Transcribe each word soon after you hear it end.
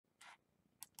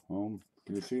Home.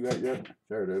 Can you see that yet?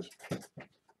 There it is.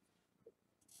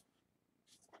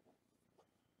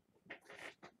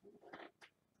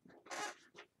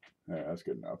 Yeah, that's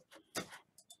good enough.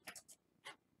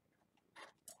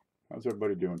 How's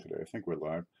everybody doing today? I think we're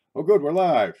live. Oh, good, we're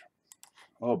live.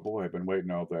 Oh boy, I've been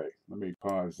waiting all day. Let me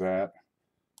pause that.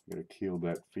 Gotta kill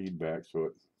that feedback so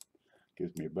it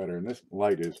gives me better. And this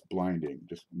light is blinding.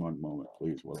 Just one moment,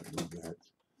 please, while I move that.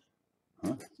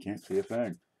 Huh? Can't see a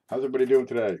thing. How's everybody doing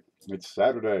today? It's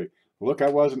Saturday. Look, I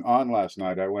wasn't on last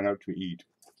night. I went out to eat.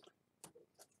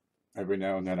 Every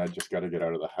now and then I just got to get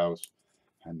out of the house.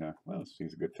 And, well, it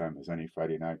seems a good time as any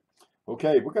Friday night.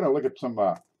 Okay, we're going to look at some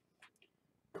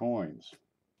coins.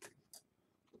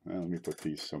 Well, let me put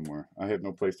these somewhere. I have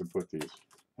no place to put these.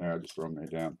 I'll just throw them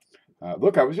down.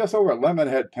 Look, I was just over at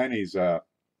LemonHead Penny's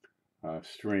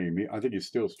stream. I think he's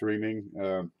still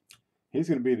streaming. He's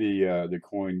going to be the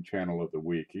coin channel of the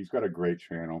week. He's got a great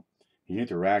channel. He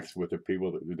interacts with the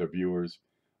people, the viewers.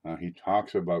 He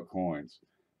talks about coins.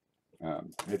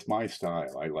 It's my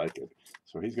style. I like it.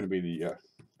 So he's going to be the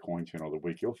coin channel of the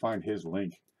week. You'll find his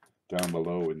link down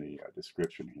below in the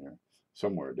description here,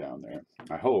 somewhere down there.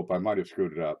 I hope. I might have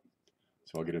screwed it up.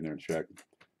 So I'll get in there and check.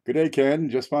 Good day, Ken.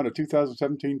 Just found a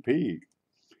 2017 P.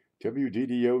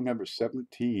 WDDO number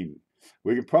 17.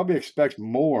 We can probably expect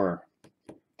more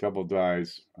double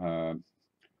dies for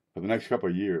the next couple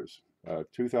of years.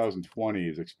 2020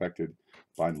 is expected,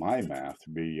 by my math, to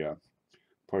be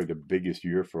probably the biggest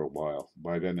year for a while.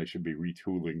 By then, they should be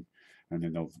retooling, and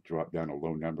then they'll drop down to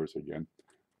low numbers again.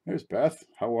 There's Beth.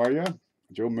 How are you?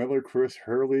 Joe Miller, Chris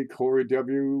Hurley, Corey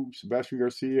W., Sebastian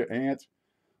Garcia, Ant,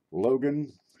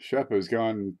 Logan. Chef has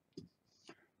gone.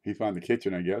 He found the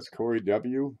kitchen, I guess. Corey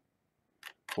W.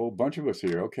 Whole bunch of us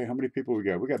here. Okay, how many people we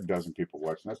got? We got a dozen people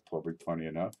watching. That's probably plenty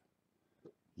enough.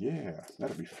 Yeah,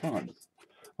 that'll be fun.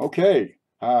 Okay,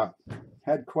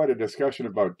 had quite a discussion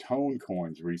about tone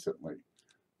coins recently.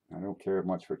 I don't care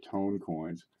much for tone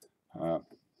coins.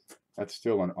 That's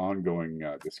still an ongoing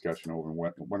discussion over in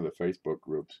one of the Facebook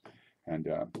groups. And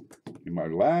in my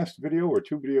last video or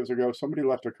 2 videos ago, somebody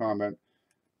left a comment.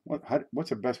 What's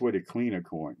the best way to clean a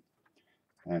coin?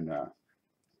 And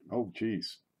oh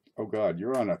geez, oh God,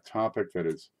 you're on a topic that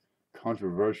is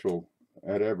controversial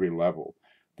at every level.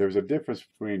 There's a difference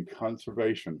between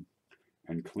conservation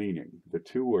and cleaning. The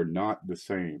two are not the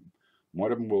same.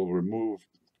 One of them will remove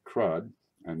crud,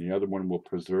 and the other one will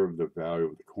preserve the value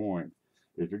of the coin.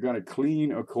 If you're going to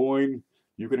clean a coin,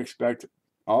 you can expect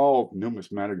all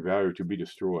numismatic value to be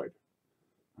destroyed.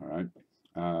 All right.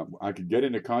 I could get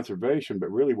into conservation,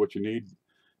 but really what you need,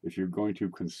 if you're going to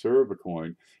conserve a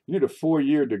coin, you need a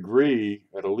 4-year degree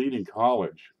at a leading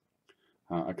college.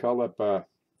 I called up a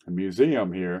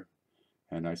museum here,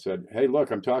 and I said, hey, look,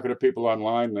 I'm talking to people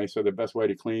online, and they said the best way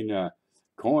to clean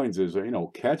coins is,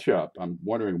 ketchup. I'm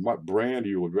wondering what brand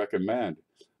you would recommend.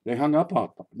 They hung up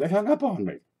on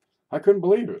me. I couldn't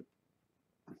believe it.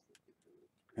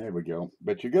 There we go.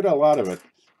 But you get a lot of it.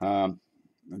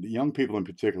 The young people in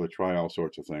particular try all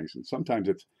sorts of things, and sometimes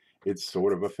it's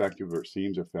sort of effective or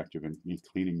seems effective in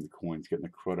cleaning the coins, getting the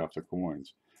crud off the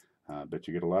coins. But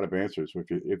you get a lot of answers.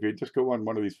 If you just go on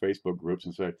one of these Facebook groups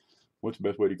and say, what's the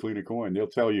best way to clean a coin? They'll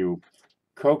tell you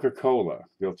Coca-Cola.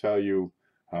 They'll tell you,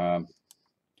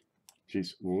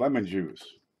 lemon juice,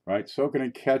 right? Soak it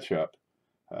in ketchup.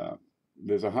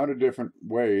 There's 100 different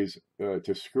ways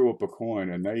to screw up a coin,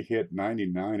 and they hit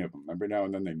 99 of them. Every now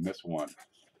and then they miss one.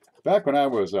 Back when I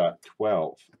was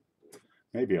 12,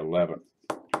 maybe 11,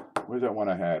 where's that one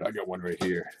I had? I got one right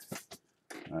here.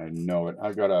 I know it.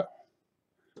 I got a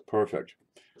perfect.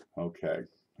 Okay,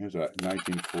 here's a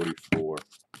 1944.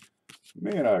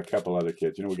 Me and a couple other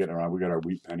kids, we're getting around. We got our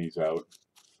wheat pennies out.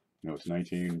 It's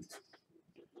 1980,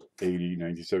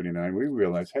 1979. We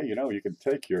realized, hey, you can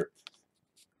take your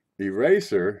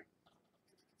eraser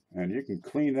and you can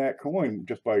clean that coin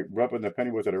just by rubbing the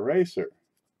penny with an eraser.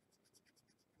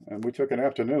 And we took an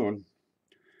afternoon.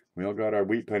 We all got our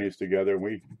wheat pennies together, and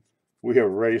we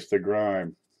erased the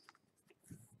grime.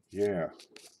 Yeah,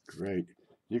 great.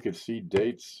 You can see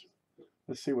dates.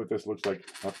 Let's see what this looks like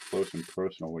up close and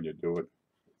personal when you do it.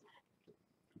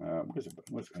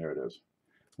 There it is.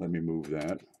 Let me move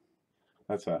that.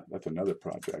 That's another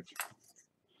project.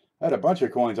 I had a bunch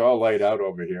of coins all laid out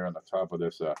over here on the top of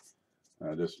this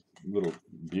this little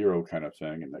bureau kind of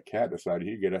thing, and the cat decided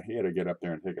he had to get up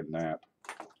there and take a nap.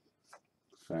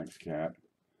 Thanks, cat.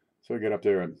 So I get up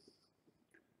there and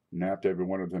napped every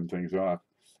one of them things off.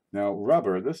 Now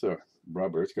rubber, this is a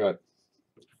rubber. It's got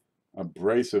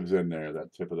abrasives in there,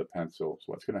 that tip of the pencil.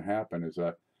 So what's going to happen is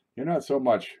that you're not so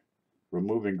much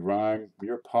removing grime,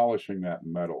 you're polishing that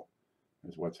metal.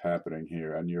 is what's happening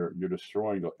here, and you're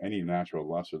destroying any natural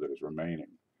luster that is remaining.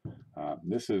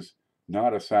 This is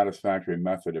not a satisfactory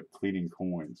method of cleaning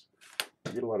coins.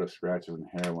 You get a lot of scratches and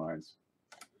hairlines.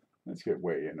 Let's get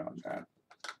way in on that.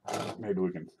 Maybe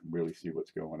we can really see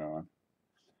what's going on.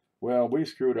 Well, we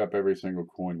screwed up every single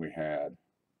coin we had.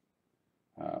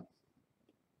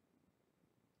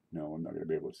 No, I'm not going to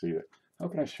be able to see it. How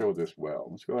can I show this well?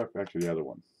 Let's go back to the other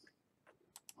one.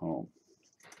 Home.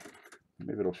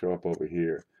 Maybe it'll show up over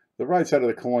here. The right side of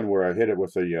the coin where I hit it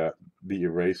with the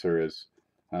eraser is,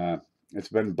 it's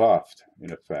been buffed,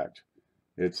 in effect.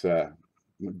 It's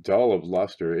dull of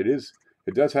luster. It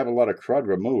does have a lot of crud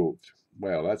removed.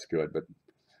 Well, that's good, but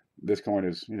this coin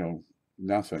is, you know,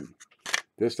 nothing.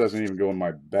 This doesn't even go in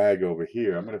my bag over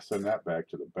here. I'm going to send that back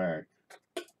to the bank.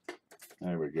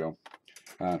 There we go.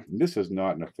 This is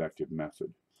not an effective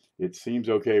method. It seems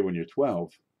okay when you're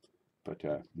 12, but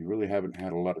you really haven't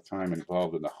had a lot of time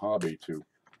involved in the hobby to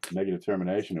make a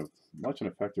determination of what's an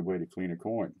effective way to clean a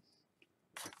coin.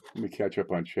 Let me catch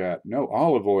up on chat. No,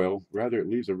 olive oil, rather it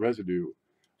leaves a residue.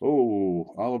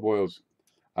 Oh, olive oils.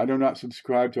 I do not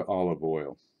subscribe to olive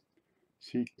oil.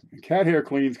 See, cat hair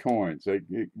cleans coins.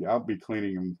 I'll be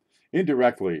cleaning them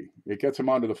indirectly. It gets them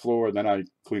onto the floor, and then I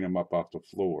clean them up off the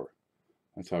floor.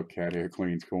 That's how cat hair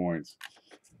cleans coins.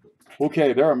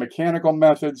 Okay, there are mechanical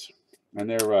methods, and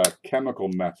there are chemical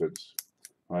methods.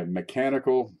 Right?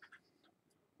 Mechanical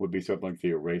would be something like the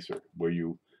eraser, where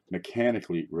you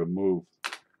mechanically remove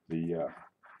the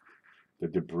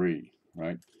debris.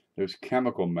 Right? There's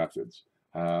chemical methods.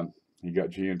 You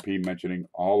got GNP mentioning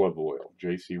olive oil.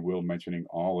 JC Will mentioning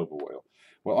olive oil.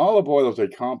 Well, olive oil is a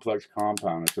complex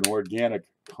compound. It's an organic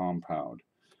compound.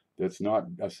 That's not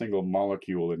a single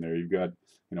molecule in there. You've got,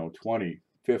 you know, 20,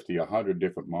 50, 100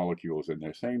 different molecules in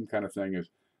there. Same kind of thing as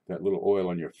that little oil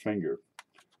on your finger.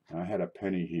 I had a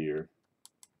penny here.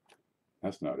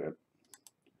 That's not it.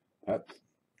 That's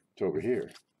over here.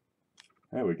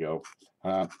 There we go.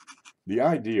 The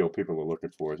ideal people are looking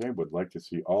for is they would like to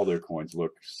see all their coins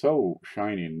look so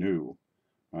shiny and new,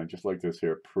 just like this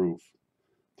here proof.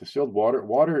 Distilled water.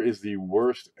 Water is the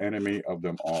worst enemy of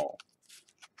them all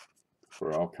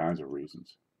for all kinds of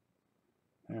reasons.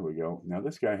 There we go. Now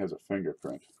this guy has a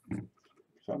fingerprint.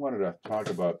 So I wanted to talk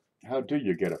about how do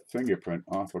you get a fingerprint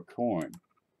off a coin?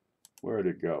 Where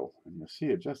did it go? And you'll see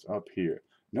it just up here.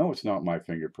 No, it's not my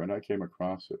fingerprint. I came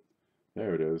across it.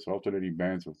 There it is. Alternating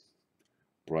bands of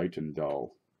bright and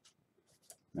dull.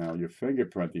 Now your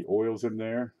fingerprint, the oils in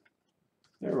there,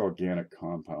 they're organic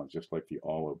compounds, just like the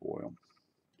olive oil.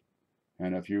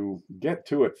 And if you get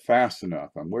to it fast enough,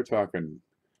 and we're talking,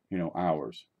 you know,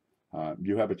 hours,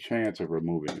 you have a chance of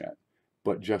removing that,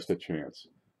 but just a chance.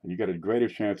 And you got a greater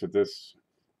chance that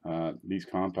these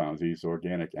compounds, these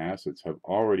organic acids, have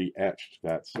already etched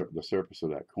the surface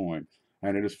of that coin,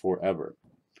 and it is forever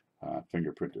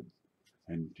fingerprinted.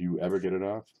 And do you ever get it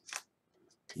off?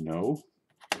 No.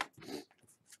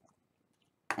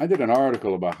 I did an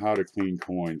article about how to clean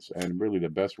coins, and really the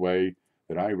best way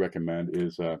that I recommend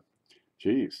is,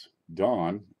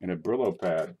 Dawn in a Brillo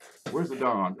pad. Where's the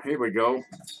Dawn? Here we go.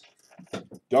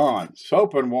 Dawn,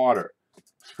 soap and water.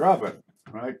 Scrub it,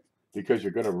 right? Because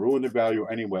you're going to ruin the value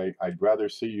anyway. I'd rather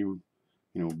see you,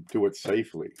 you know, do it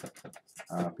safely.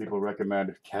 People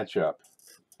recommend ketchup.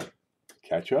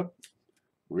 Ketchup?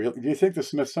 Really? Do you think the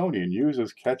Smithsonian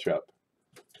uses ketchup?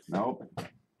 No.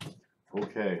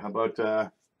 Okay, how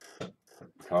about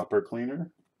copper cleaner?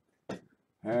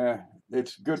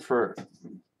 It's good for,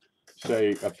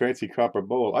 say, a fancy copper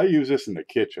bowl. I use this in the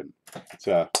kitchen. It's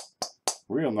a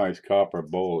real nice copper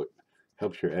bowl. It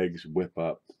helps your eggs whip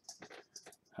up.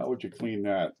 How would you clean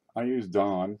that? I use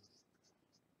Dawn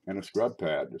and a scrub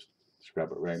pad. Just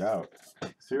scrub it right out.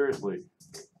 Seriously.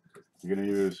 You're gonna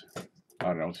use, I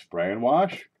don't know, spray and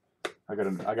wash? I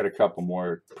got a couple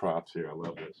more props here. I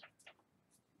love this.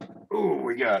 Ooh,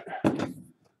 we got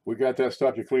that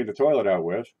stuff you clean the toilet out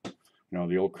with. You know,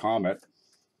 the old Comet.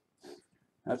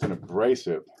 That's an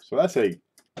abrasive. So that's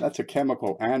a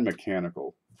chemical and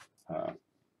mechanical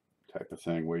type of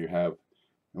thing where you have,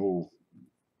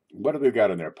 what have they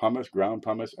got in there? Pumice, ground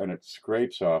pumice, and it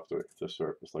scrapes off the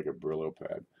surface like a Brillo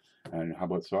pad. And how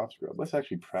about soft scrub? Let's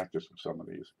actually practice with some of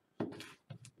these.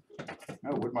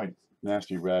 Oh, where'd my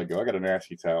nasty rag go? I got a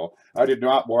nasty towel. I did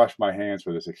not wash my hands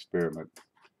for this experiment.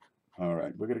 All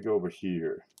right, we're going to go over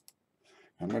here.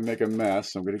 I'm going to make a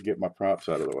mess. I'm going to get my props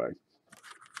out of the way,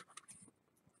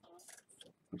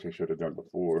 which I should have done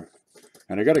before.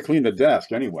 And I got to clean the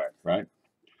desk anyway, right?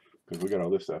 Because we got all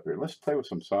this stuff here. Let's play with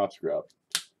some soft scrub.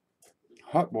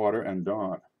 Hot water and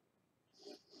Dawn.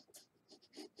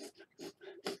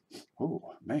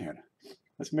 Oh, man.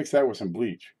 Let's mix that with some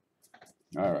bleach.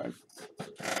 All right.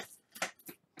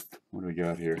 What do we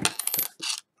got here?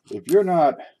 If you're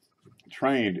not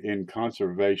trained in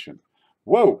conservation,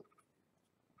 whoa!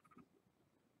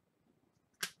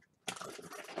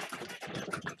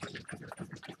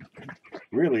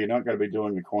 Really, you're not going to be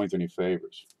doing the coins any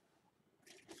favors.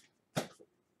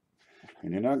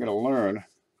 And you're not going to learn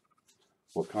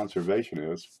what conservation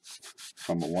is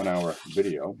from a 1-hour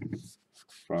video,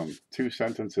 from 2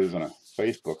 sentences and a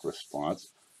Facebook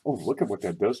response. Oh, look at what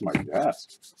that does to my desk.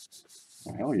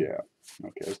 Oh, hell yeah.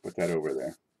 Okay, let's put that over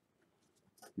there.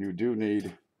 You do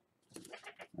need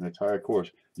an entire course.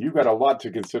 You've got a lot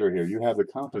to consider here. You have the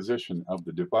composition of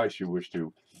the device you wish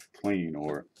to clean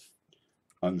or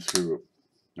unscrew,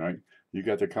 right? You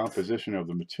got the composition of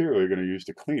the material you're going to use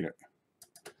to clean it.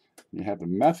 You have the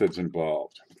methods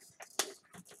involved.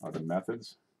 Are the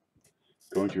methods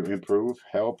going to improve,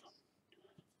 help,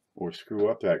 or screw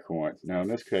up that coin? Now, in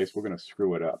this case, we're going to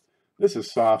screw it up. This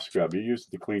is soft scrub. You use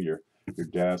it to clean your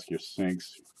desk, your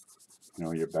sinks, you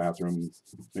know, your bathroom.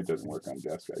 It doesn't work on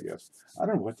desk, I guess. I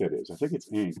don't know what that is. I think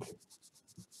it's ink.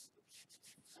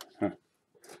 Huh.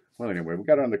 Well, anyway, we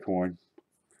got it on the coin.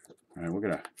 All right, we're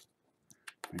going to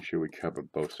make sure we cover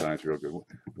both sides real good.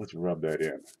 Let's rub that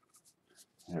in.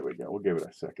 There we go. We'll give it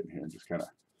a second here and just kind of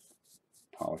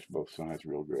polish both sides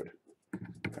real good.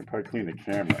 I'd probably clean the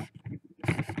camera.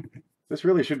 This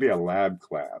really should be a lab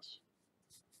class.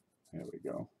 There we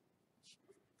go.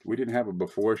 We didn't have a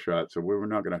before shot, so we were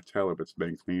not going to tell if it's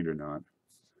been cleaned or not.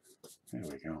 There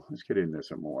we go. Let's get in there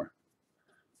some more.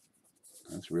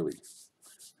 Let's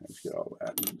get all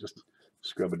that. And just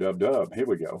scrub a dub. Here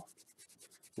we go.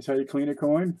 This how you clean a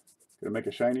coin? Gonna make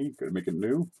it shiny? Gonna make it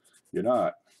new? You're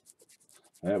not.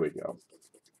 There we go.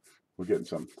 We're getting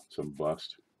some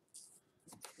bust.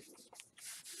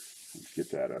 Let's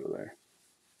get that out of there.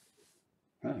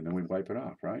 And then we wipe it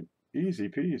off, right? Easy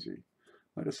peasy.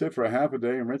 Let it sit for a half a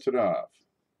day and rinse it off.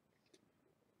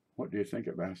 What do you think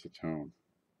of acetone?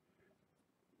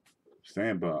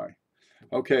 Stand by.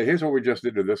 Okay, here's what we just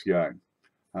did to this guy.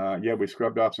 Yeah, we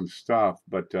scrubbed off some stuff,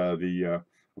 but the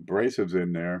abrasives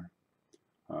in there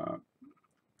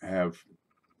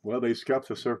they scuffed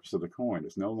the surface of the coin.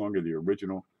 It's no longer the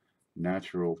original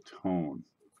natural tone.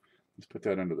 Let's put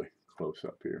that under the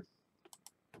close-up here.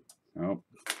 Oh,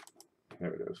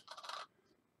 there it is.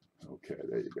 Okay,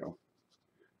 there you go.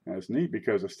 Now it's neat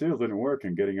because it still didn't work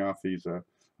in getting off these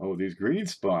these green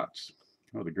spots.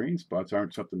 Oh, the green spots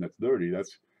aren't something that's dirty.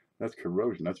 That's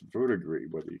corrosion. That's verdigris,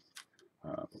 where the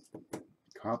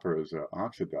copper is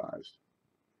oxidized.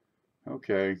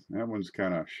 Okay, that one's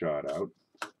kind of shot out.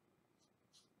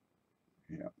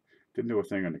 Yeah, didn't do a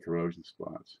thing on the corrosion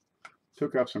spots.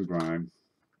 Took off some grime,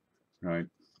 right?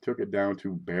 Took it down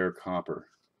to bare copper.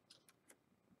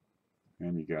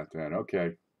 And you got that.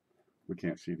 Okay, we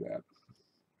can't see that.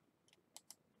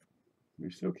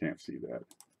 We still can't see that.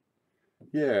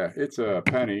 Yeah, it's a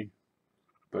penny,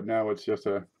 but now it's just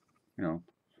a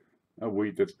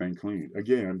wheat that's been cleaned.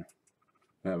 Again,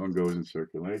 that one goes in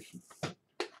circulation,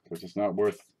 because it's not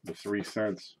worth the 3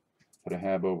 cents that I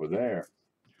have over there.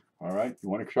 All right, you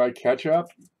want to try ketchup?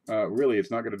 Really, it's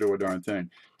not going to do a darn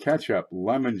thing. Ketchup,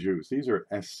 lemon juice, these are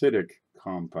acidic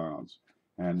compounds,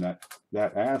 and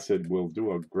that acid will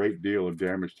do a great deal of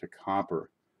damage to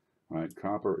copper. Right,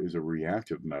 copper is a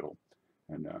reactive metal,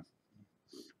 and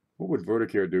what would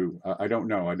Verticare do? I don't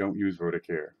know. I don't use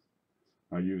Verticare.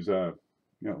 I use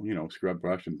scrub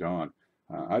brush and Dawn.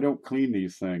 I don't clean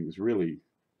these things really.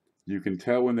 You can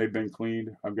tell when they've been cleaned.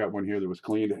 I've got one here that was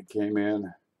cleaned. It came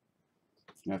in.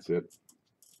 That's it.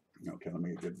 Okay, let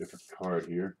me get a different card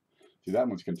here. See, that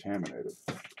one's contaminated.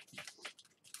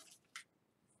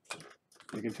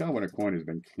 You can tell when a coin has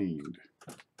been cleaned.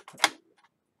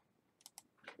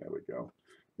 There we go.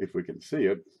 If we can see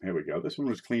it, here we go. This one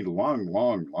was cleaned long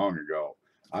ago.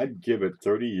 I'd give it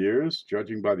 30 years,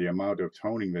 judging by the amount of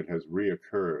toning that has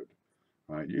reoccurred.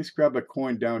 You scrub a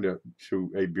coin down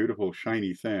to a beautiful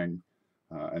shiny thing,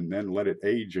 and then let it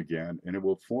age again, and it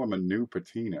will form a new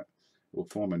patina. It will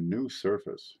form a new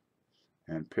surface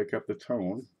and pick up the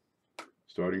tone,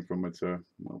 starting from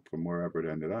from wherever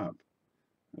it ended up.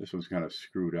 This one's kind of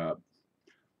screwed up.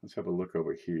 Let's have a look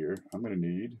over here. I'm going to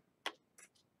need,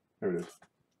 there it is,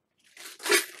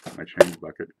 my change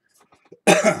bucket.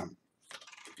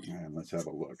 And let's have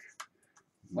a look.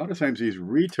 A lot of times these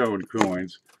retoned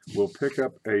coins will pick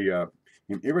up an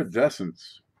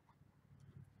iridescence.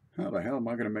 How the hell am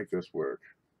I going to make this work?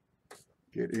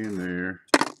 Get in there.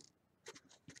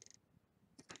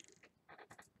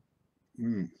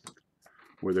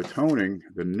 Where the toning,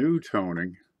 the new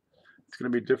toning, it's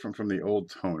going to be different from the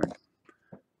old toning.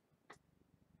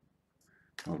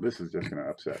 Oh, this is just going to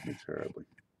upset me terribly.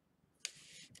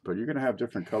 But you're going to have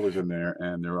different colors in there,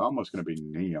 and they're almost going to be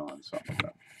neon, some of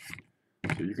them.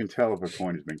 So you can tell if a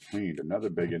coin has been cleaned. Another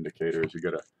big indicator is you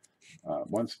got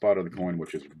one spot of the coin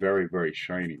which is very, very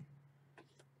shiny.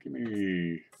 Give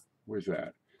me, where's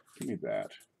that? Give me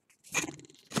that.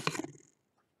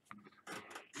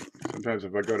 Sometimes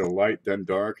if I go to light, then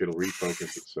dark, it'll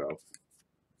refocus itself.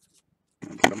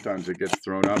 And sometimes it gets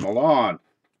thrown on the lawn.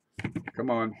 Come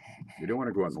on. You don't want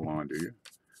to go on the lawn, do you?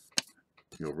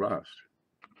 You'll rust.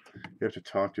 You have to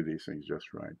talk to these things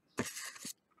just right.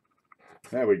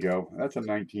 There we go. That's a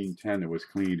 1910 that was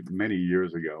cleaned many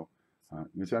years ago.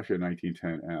 It's actually a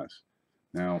 1910S.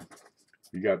 Now,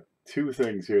 you got two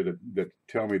things here that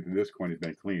tell me that this coin has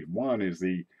been cleaned. One is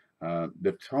the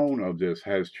tone of this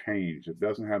has changed. It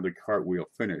doesn't have the cartwheel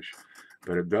finish,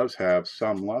 but it does have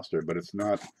some luster, but it's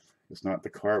not the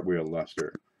cartwheel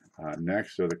luster.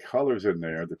 Next are the colors in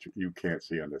there that you can't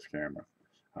see on this camera.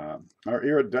 Are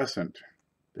iridescent.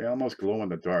 They almost glow in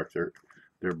the dark. They're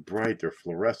bright, they're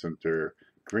fluorescent, they're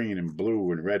green and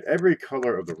blue and red, every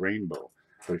color of the rainbow.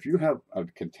 But if you have a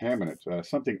contaminant,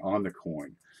 something on the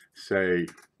coin, say,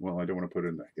 well, I don't want to put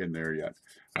it in there yet,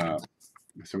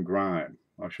 some grime.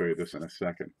 I'll show you this in a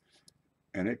second.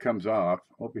 And it comes off.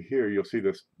 Over here, you'll see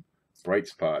this bright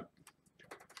spot,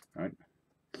 right?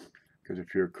 Because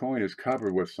if your coin is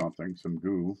covered with something, some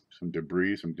goo, some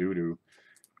debris, some doo-doo,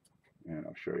 and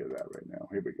I'll show you that right now.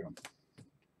 Here we go.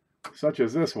 Such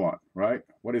as this one, right?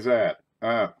 What is that?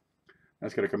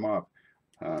 That's going to come off.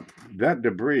 That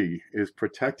debris is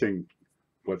protecting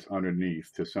what's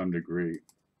underneath to some degree.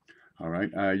 All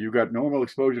right. You got normal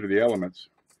exposure to the elements,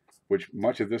 which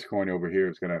much of this coin over here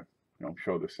is going to,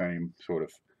 show the same sort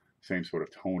of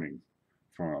toning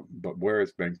from. But where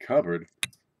it's been covered,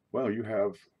 well, you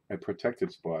have a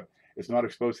protected spot. It's not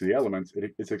exposed to the elements.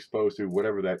 It's exposed to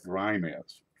whatever that grime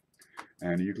is,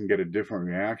 and you can get a different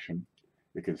reaction.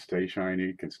 It can stay shiny,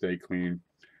 it can stay clean,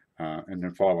 and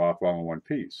then fall off all in one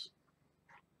piece.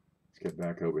 Let's get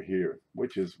back over here,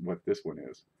 which is what this one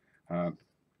is. So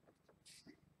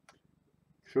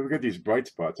we've got these bright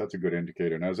spots. That's a good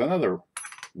indicator. Now, there's another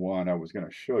one I was going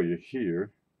to show you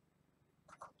here.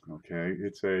 Okay,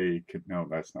 no,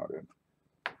 that's not it.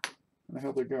 Where the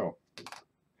hell did it go?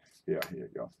 Yeah, here you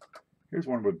go. Here's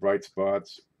one with bright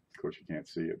spots. Of course, you can't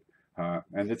see it.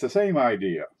 And it's the same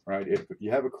idea, right? If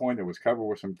you have a coin that was covered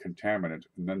with some contaminant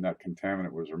and then that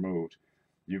contaminant was removed,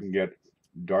 you can get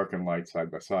dark and light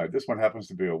side by side. This one happens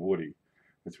to be a woody.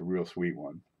 It's a real sweet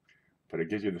one. But it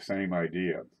gives you the same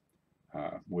idea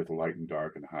with light and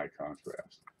dark and high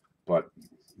contrast. But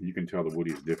you can tell the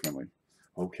woodies differently.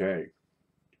 Okay.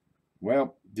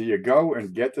 Well, do you go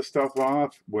and get the stuff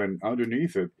off when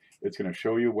underneath it, it's going to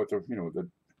show you what it's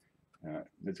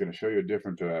going to show you a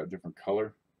different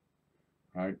color.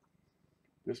 Right,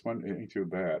 this one ain't too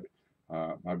bad.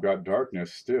 I've got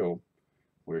darkness still.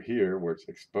 Where here, where it's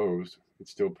exposed,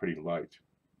 it's still pretty light.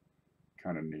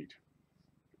 Kind of neat.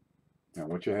 Now,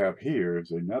 what you have here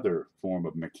is another form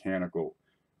of mechanical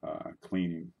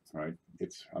cleaning. Right,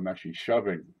 I'm actually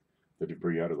shoving the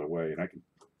debris out of the way, and I can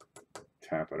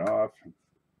tap it off.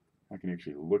 I can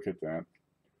actually look at that.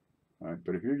 Right,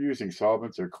 but if you're using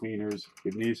solvents or cleaners,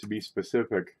 it needs to be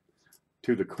specific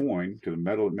to the coin, to the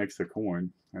metal that makes the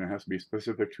coin, and it has to be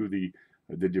specific to the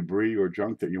debris or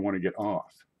junk that you want to get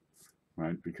off,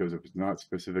 right? Because if it's not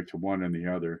specific to one and the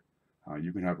other,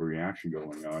 you can have a reaction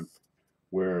going on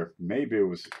where maybe it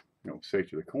was, safe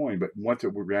to the coin, but once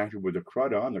it reacted with the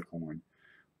crud on the coin,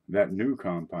 that new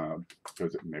compound,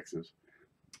 because it mixes,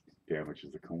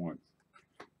 damages the coin.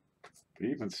 But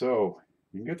even so,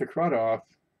 you can get the crud off,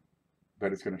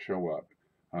 but it's going to show up.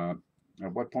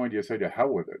 At what point do you say to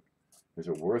hell with it? Is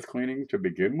it worth cleaning to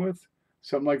begin with?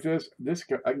 Something like this.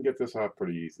 I can get this off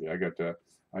pretty easily. I got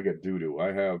doo-doo.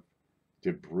 I have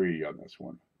debris on this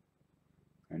one,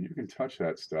 and you can touch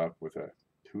that stuff with a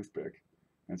toothpick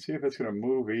and see if it's going to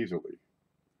move easily.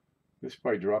 This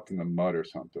probably dropped in the mud or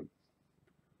something,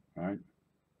 right?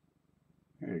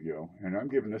 There you go. And I'm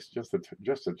giving this just the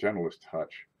gentlest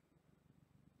touch.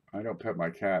 I don't pet my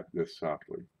cat this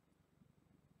softly.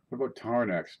 What about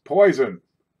Tarnex? Poison.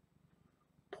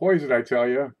 Poison, I tell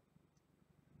you.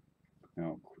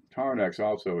 Now, Tarnex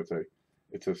also,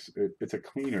 it's a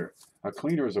cleaner. A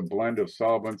cleaner is a blend of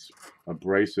solvents,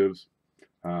 abrasives,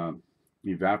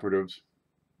 evaporatives,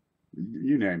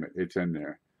 you name it, it's in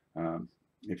there.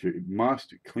 If you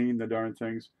must clean the darn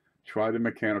things, try the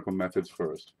mechanical methods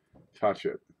first. Touch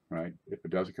it, right? If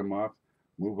it doesn't come off,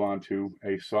 move on to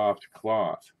a soft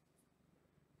cloth.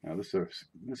 Now, this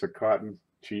is a cotton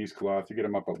cheesecloth. You get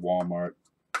them up at Walmart.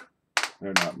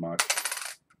 They're not much.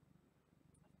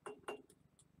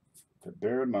 But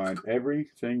bear in mind,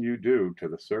 everything you do to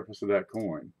the surface of that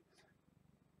coin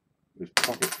is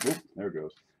probably, oh, there it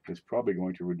goes, is probably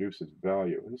going to reduce its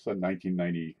value. This is a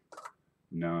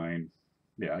 1999.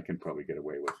 Yeah, I can probably get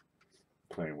away with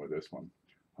playing with this one.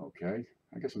 Okay,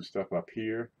 I got some stuff up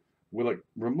here. Will it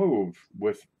remove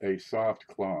with a soft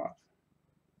cloth?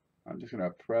 I'm just going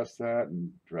to press that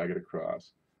and drag it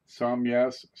across. Some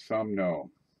yes, some no.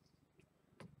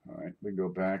 All right, we can go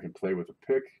back and play with the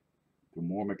pick, do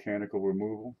more mechanical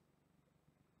removal.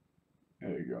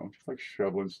 There you go, just like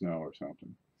shoveling snow or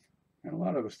something. And a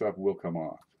lot of the stuff will come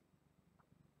off.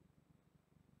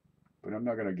 But I'm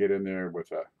not going to get in there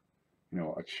with a,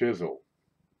 a chisel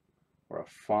or a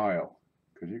file,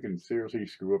 because you can seriously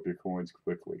screw up your coins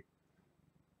quickly.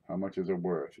 How much is it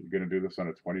worth? You're going to do this on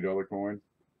a $20 coin?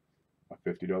 A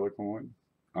 $50 coin?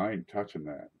 I ain't touching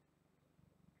that.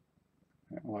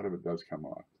 And a lot of it does come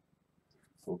off.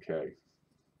 Okay.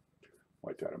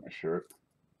 Wipe that on my shirt.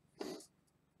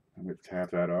 I'm going to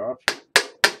tap that off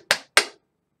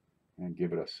and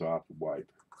give it a soft wipe.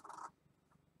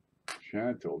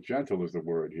 Gentle. Gentle is the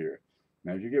word here.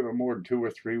 Now, if you give it more than 2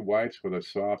 or 3 wipes with a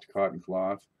soft cotton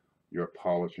cloth, you're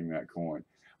polishing that coin.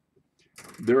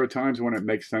 There are times when it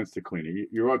makes sense to clean it.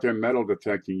 You're out there metal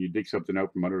detecting, you dig something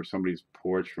out from under somebody's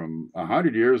porch from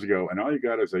 100 years ago, and all you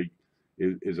got is a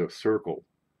circle,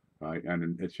 right?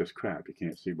 And it's just crap. You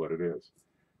can't see what it is.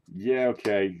 Yeah,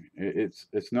 okay.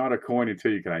 It's not a coin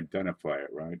until you can identify it,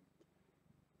 right?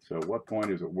 So at what point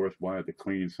is it worthwhile to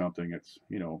clean something that's,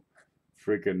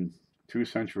 freaking 2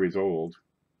 centuries old,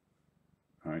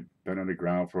 right? Been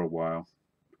underground for a while.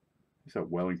 It's a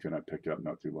Wellington I picked up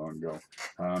not too long ago.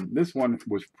 This one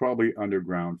was probably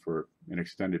underground for an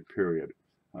extended period.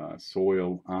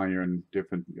 Soil, iron,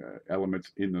 different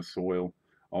elements in the soil,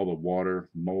 all the water,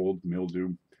 mold,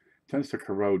 mildew, tends to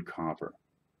corrode copper.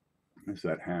 It's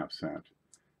that ½ cent.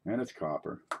 And it's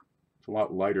copper. It's a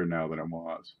lot lighter now than it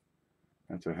was.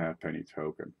 That's a halfpenny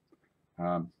token.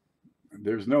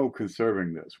 There's no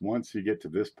conserving this. Once you get to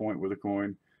this point with a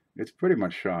coin, it's pretty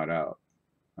much shot out.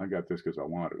 I got this because I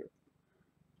wanted it.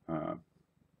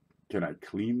 Can I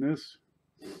clean this?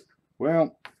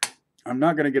 Well, I'm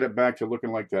not going to get it back to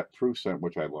looking like that proof cent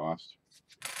which I lost.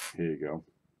 Here you go.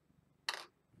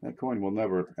 That coin will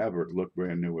never, ever look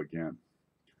brand new again.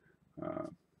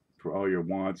 For all your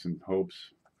wants and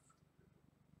hopes,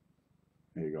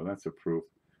 there you go. That's a proof.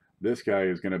 This guy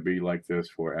is going to be like this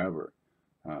forever.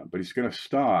 But he's going to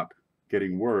stop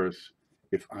getting worse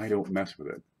if I don't mess with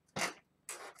it.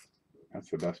 That's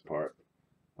the best part.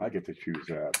 I get to choose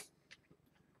that.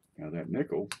 Now that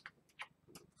nickel,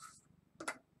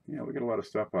 yeah, we got a lot of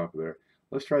stuff off there.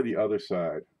 Let's try the other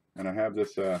side. And I have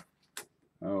this, the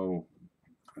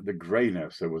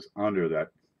grayness that was under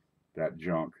that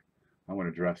junk. I want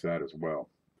to address that as well.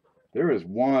 There is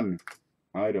one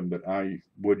item that I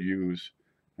would use,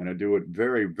 and I do it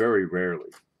very, very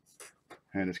rarely.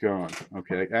 And it's gone.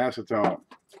 Okay, acetone.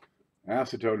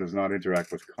 Acetone does not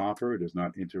interact with copper. It does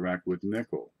not interact with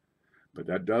nickel. But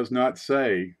that does not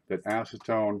say that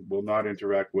acetone will not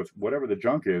interact with whatever the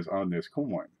junk is on this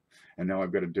coin. And now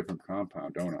I've got a different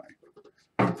compound, don't I?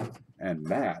 And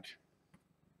that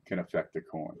can affect the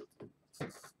coin.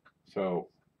 So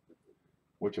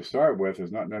what you start with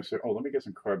is not necessarily... Oh, let me get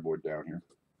some cardboard down here.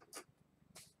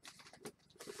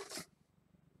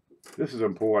 This is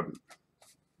important.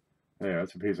 Yeah,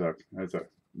 that's a piece of...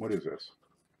 What is this?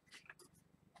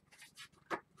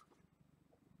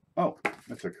 Oh,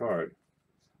 that's a card.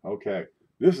 Okay,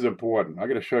 this is important. I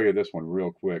got to show you this one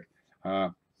real quick.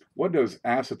 What does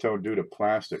acetone do to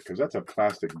plastic? Because that's a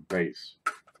plastic base.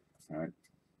 Right?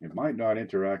 It might not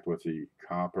interact with the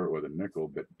copper or the nickel,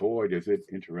 but boy, does it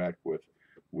interact with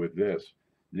this.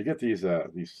 You get these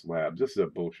slabs. This is a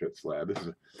bullshit slab. This is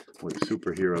a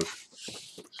superhero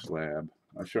slab.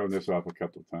 I've shown this off a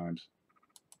couple of times.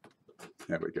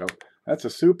 There we go. That's a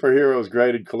superheroes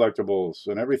graded collectibles,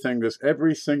 and every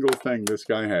single thing this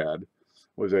guy had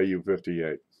was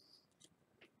AU58.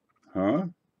 Huh?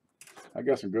 I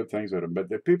got some good things with them, but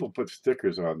the people put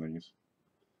stickers on these.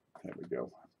 There we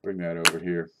go. Bring that over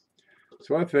here.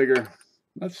 So I figure,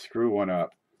 let's screw one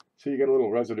up. See, you got a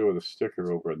little residue of the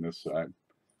sticker over on this side.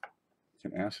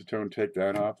 Can acetone take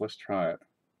that off? Let's try it.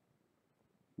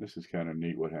 This is kind of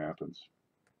neat what happens.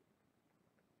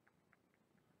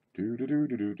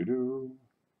 Do.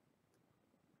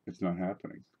 It's not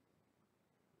happening.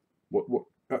 What?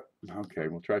 Okay,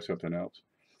 we'll try something else.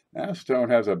 Acetone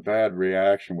has a bad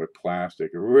reaction with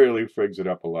plastic. It really frigs it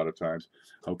up a lot of times.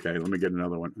 Okay, let me get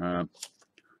another one.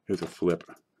 Here's a flip.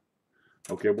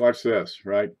 Okay, watch this,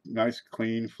 right? Nice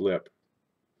clean flip.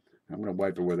 I'm going to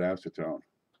wipe it with acetone.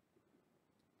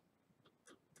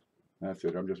 That's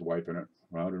it. I'm just wiping it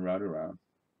round and round and round.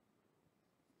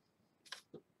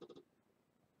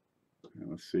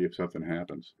 And let's see if something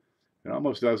happens. It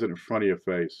almost does it in front of your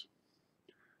face.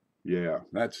 Yeah,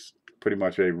 that's pretty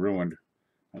much a ruined.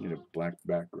 I need a black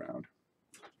background.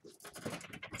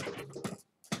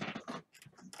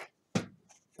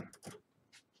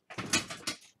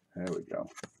 There we go.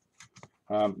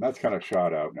 That's kind of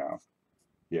shot out now.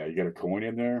 Yeah, you got a coin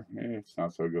in there. It's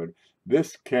not so good.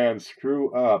 This can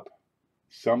screw up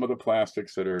some of the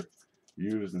plastics that are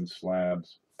used in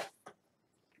slabs.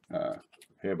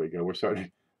 Here we go. We're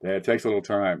starting. It takes a little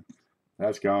time.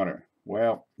 That's goner.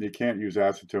 Well, you can't use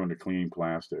acetone to clean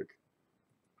plastic.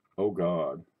 Oh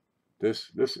God. If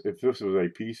this was a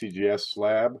PCGS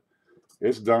slab,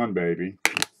 it's done, baby.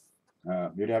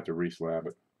 You'd have to reslab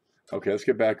it. Okay, let's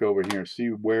get back over here and see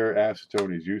where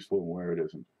acetone is useful and where it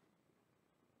isn't.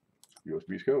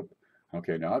 USB scope.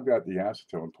 Okay, now I've got the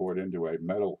acetone poured into a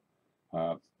metal,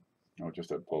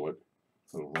 just a bullet,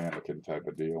 little ramekin type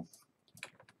of deal.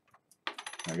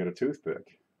 I got a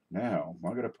toothpick. Now,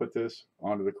 I'm going to put this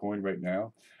onto the coin right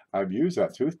now. I've used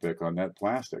that toothpick on that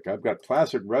plastic. I've got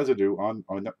plastic residue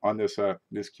on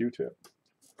this Q-tip.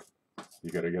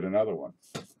 You got to get another one.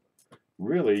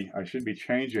 Really, I should be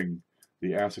changing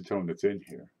the acetone that's in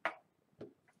here,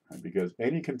 because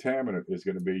any contaminant is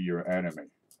going to be your enemy.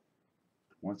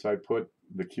 Once I put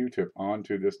the Q-tip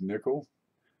onto this nickel,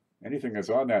 anything that's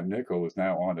on that nickel is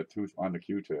now on the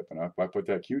Q-tip. And if I put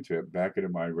that Q-tip back into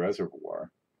my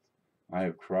reservoir, I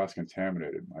have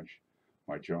cross-contaminated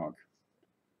my junk.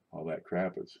 All that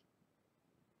crap is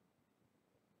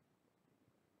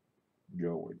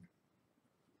going.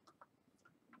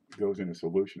 It goes in a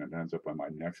solution and ends up on my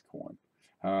next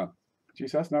coin.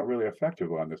 Geez, that's not really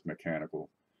effective on this mechanical,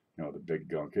 the big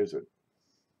gunk, is it?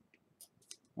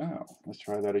 Wow, let's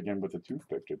try that again with the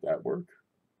toothpick. Did that work?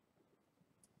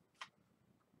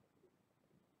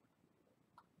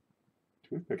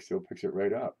 Toothpick still picks it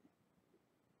right up.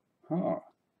 Huh.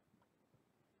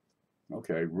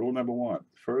 Okay, rule number one.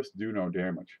 First, do no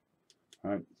damage.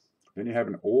 All right. Then you have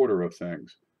an order of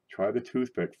things. Try the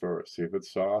toothpick first. See if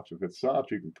it's soft. If it's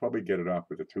soft, you can probably get it off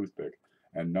with a toothpick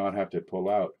and not have to pull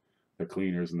out the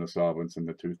cleaners and the solvents and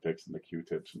the toothpicks and the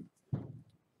Q-tips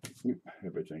and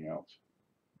everything else.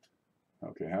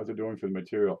 Okay, how's it doing for the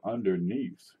material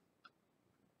underneath?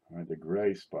 All right, the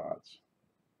gray spots.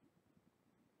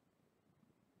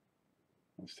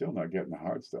 I'm still not getting the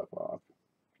hard stuff off.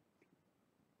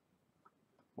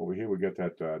 Over here we got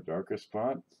that darker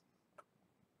spot.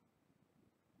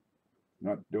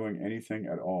 Not doing anything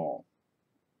at all.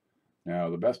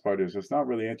 Now the best part is it's not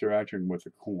really interacting with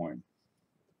the coin.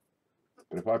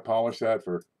 But if I polish that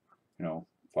for,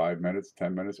 5 minutes,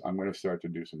 10 minutes, I'm going to start to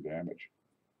do some damage.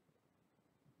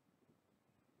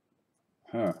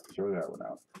 Throw that one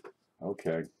out.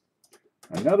 Okay.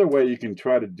 Another way you can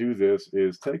try to do this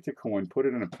is take the coin, put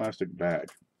it in a plastic bag.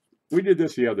 We did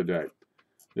this the other day.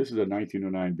 This is a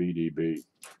 1909 BDB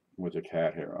with a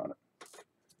cat hair on it.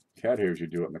 Cat hairs, you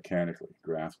do it mechanically,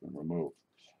 grasp and remove.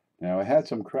 Now, I had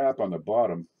some crap on the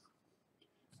bottom,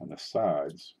 on the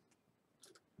sides.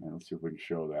 And let's see if we can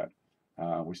show that.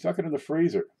 We stuck it in the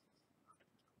freezer.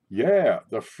 Yeah,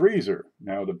 the freezer.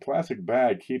 Now, the plastic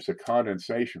bag keeps a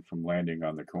condensation from landing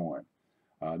on the coin.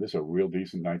 This is a real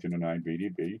decent 1909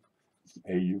 BDB. It's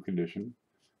AU condition.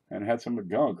 And it had some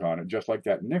gunk on it, just like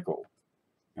that nickel.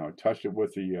 Now, I touched it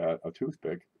with a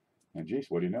toothpick, and geez,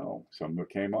 what do you know? Some of it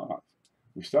came off.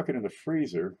 We stuck it in the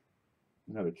freezer.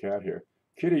 Another cat here.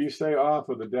 Kitty, you stay off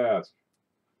of the desk.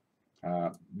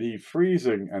 The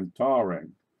freezing and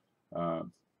thawing.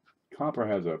 Copper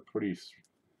has a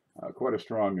quite a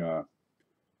strong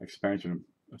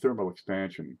thermal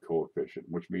expansion coefficient,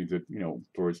 which means that,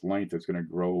 for its length, it's going to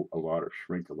grow a lot or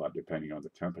shrink a lot depending on the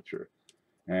temperature.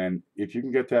 And if you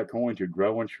can get that coin to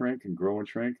grow and shrink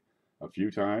a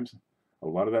few times, a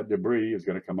lot of that debris is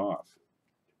going to come off.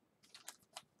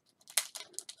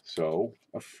 So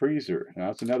a freezer. Now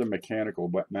that's another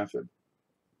mechanical method.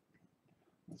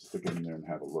 Let's stick it in there and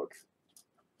have a look.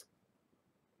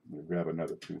 We'll grab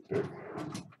another toothpick.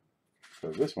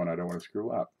 So this one I don't want to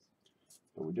screw up.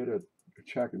 So we did a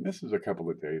check, and this is a couple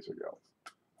of days ago.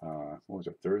 What was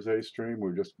it, Thursday stream? We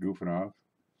were just goofing off.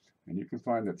 And you can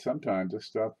find that sometimes this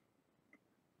stuff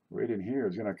right in here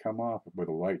is going to come off with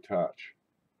a light touch.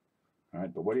 All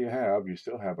right, but what do you have? You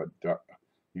still have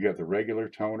you got the regular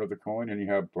tone of the coin, and you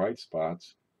have bright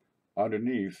spots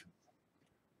underneath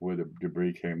where the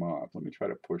debris came off. Let me try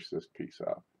to push this piece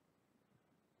off.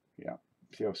 Yeah,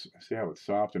 see how it's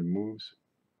soft and moves?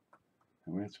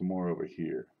 And we had some more over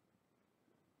here.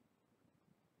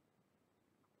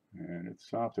 And it's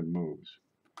soft and moves.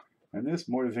 And this,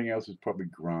 more than anything else, is probably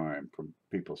grime from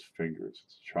people's fingers.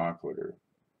 It's chocolate or,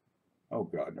 oh,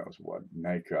 God knows what,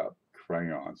 makeup,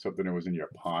 crayon, something that was in your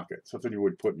pocket, something you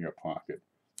would put in your pocket.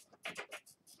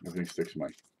 Everything sticks to my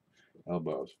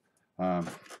elbows.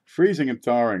 Freezing and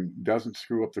thawing doesn't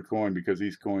screw up the coin because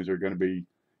these coins are going to be,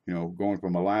 you know, going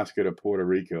from Alaska to Puerto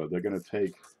Rico. They're going to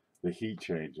take the heat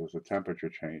changes, the temperature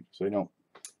changes. They don't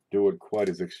do it quite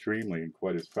as extremely and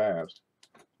quite as fast.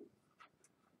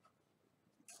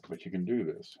 But you can do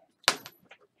this.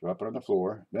 Drop it on the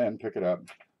floor, then pick it up,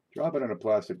 drop it in a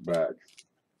plastic bag,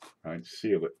 right?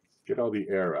 Seal it, get all the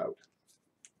air out.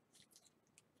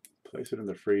 Place it in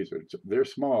the freezer. They're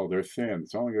small, they're thin.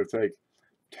 It's only going to take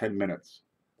 10 minutes.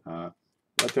 Let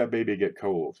that baby get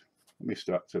cold. Let me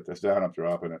set this down. I'm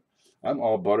dropping it. I'm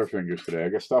all butterfingers today. I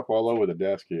got stuff all over the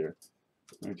desk here.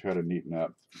 Let me try to neaten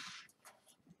up.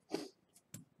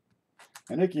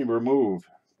 And it can remove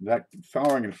that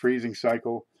thawing and freezing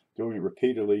cycle. Doing it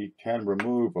repeatedly can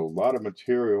remove a lot of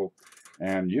material,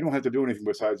 and you don't have to do anything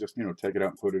besides just, you know, take it out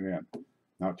and put it in.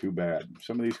 Not too bad.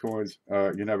 Some of these coins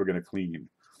you're never going to clean.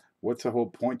 What's the whole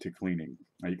point to cleaning?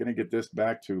 Are you going to get this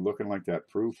back to looking like that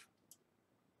proof?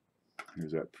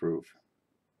 Here's that proof.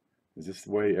 Is this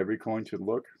the way every coin should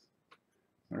look?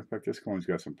 Matter of fact, this coin's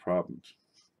got some problems.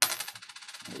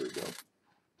 There we go.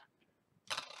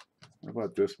 What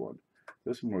about this one?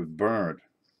 This one was burned.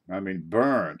 I mean,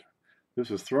 burned. This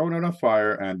was thrown in a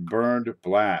fire and burned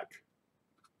black.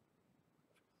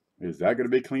 Is that going to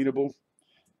be cleanable?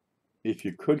 If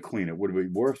you could clean it, would it be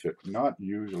worth it? Not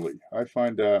usually. I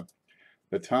find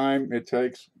the time it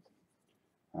takes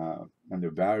and the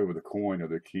value of the coin are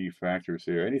the key factors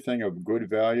here. Anything of good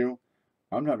value,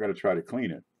 I'm not going to try to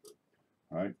clean it.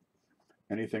 Right?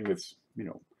 Anything that's, you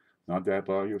know, not that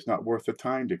value, it's not worth the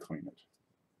time to clean it.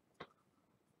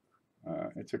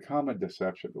 It's a common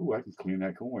deception. Oh, I can clean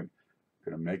that coin.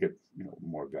 Going to make it, you know,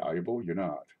 more valuable? You're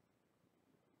not.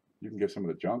 You can get some of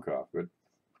the junk off it,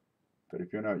 but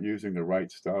if you're not using the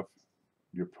right stuff,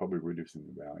 you're probably reducing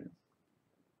the value.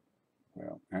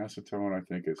 Well, acetone, I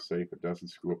think, is safe. It doesn't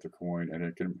screw up the coin, and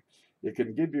it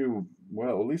can give you,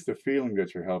 well, at least the feeling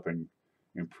that you're helping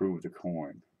improve the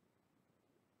coin.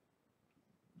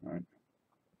 Right?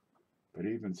 But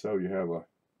even so, you have a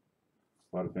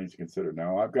lot of things to consider.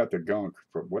 Now, I've got the gunk,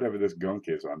 for whatever this gunk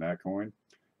is on that coin,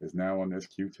 is now on this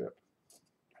Q-tip.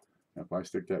 Now, if I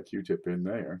stick that Q-tip in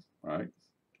there, right,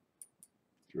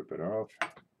 strip it off,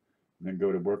 and then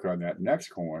go to work on that next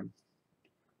coin,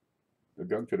 the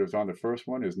gunk that was on the first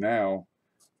one is now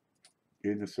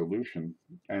in the solution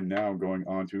and now going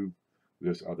onto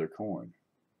this other coin,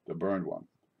 the burned one.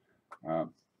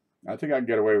 I think I can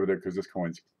get away with it because this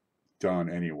coin's done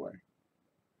anyway.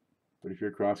 But if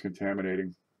you're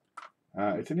cross-contaminating,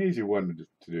 it's an easy one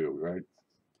to do, right?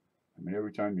 I mean,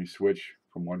 every time you switch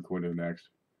from one coin to the next,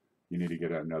 you need to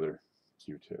get another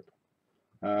Q-tip.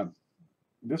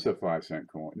 This is a 5-cent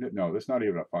coin. No, this is not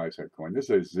even a 5-cent coin. This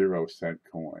is a 0-cent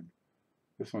coin.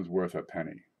 This one's worth a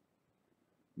penny.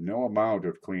 No amount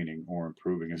of cleaning or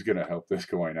improving is going to help this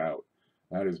coin out.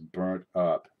 That is burnt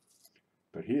up.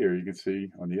 But here you can see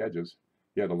on the edges,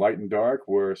 yeah, the light and dark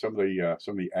where some of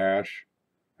the ash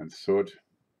and soot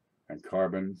and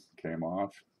carbon came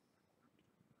off.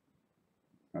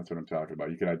 That's what I'm talking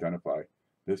about. You can identify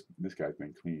this guy's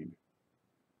been cleaned.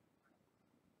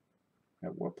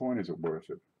 At what point is it worth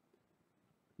it?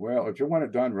 Well, if you want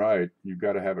it done right, you've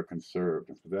got to have it conserved.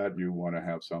 And for that, you want to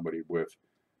have somebody with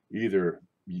either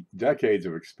decades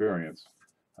of experience,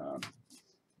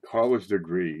 college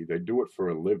degree. They do it for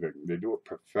a living. They do it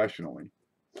professionally.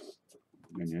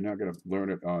 And you're not going to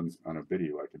learn it on a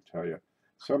video, I can tell you.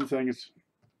 Some things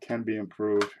can be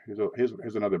improved.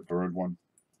 Here's another burned one.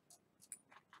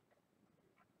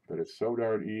 But it's so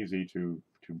darn easy to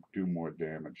do more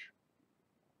damage.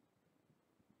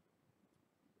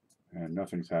 And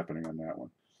nothing's happening on that one.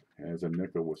 There's a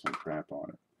nickel with some crap on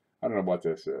it. I don't know what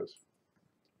this is.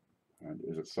 And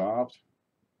is it soft?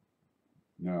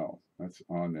 No, that's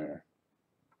on there.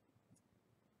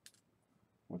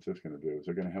 What's this going to do? Is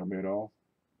it going to help me at all?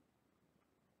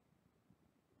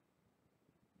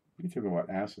 You talk about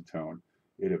acetone,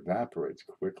 it evaporates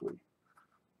quickly.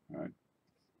 Right?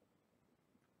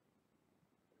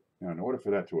 Now, in order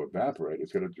for that to evaporate,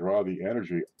 it's going to draw the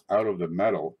energy out of the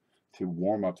metal to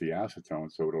warm up the acetone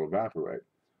so it'll evaporate.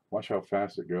 Watch how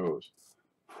fast it goes.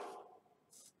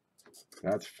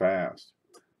 That's fast.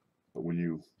 But when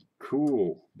you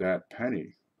cool that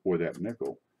penny or that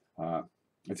nickel,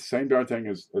 it's the same darn thing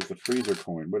as the freezer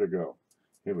coin. Where'd it go?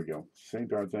 Here we go. Same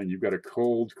darn thing. You've got a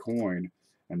cold coin,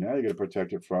 and now you're going to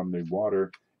protect it from the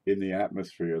water in the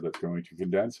atmosphere that's going to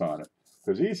condense on it.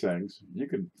 Because these things, you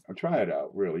can try it out,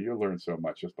 really. You'll learn so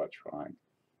much just by trying.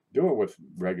 Do it with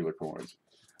regular coins.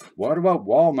 What about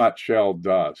walnut shell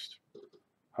dust?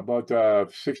 How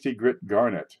about 60 grit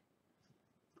garnet?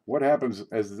 What happens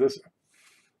as this,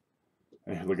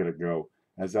 look at it go,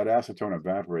 as that acetone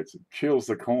evaporates, it chills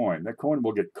the coin. That coin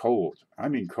will get cold. I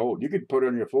mean cold. You could put it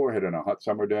on your forehead on a hot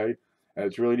summer day, and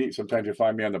it's really neat. Sometimes you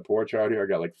find me on the porch out here, I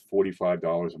got like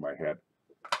 $45 in my head.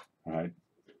 All right.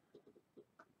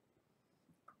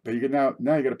 But you can now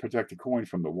you got to protect the coin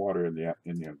from the water in the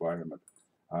environment.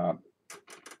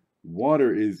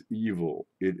 Water is evil.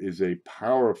 It is a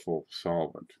powerful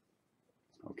solvent.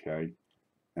 Okay,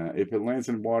 if it lands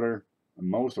in water,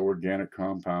 most organic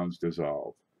compounds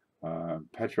dissolve.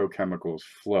 Petrochemicals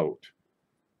float.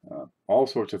 All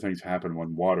sorts of things happen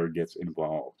when water gets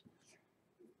involved.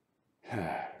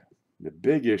 The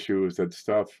big issue is that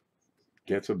stuff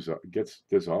gets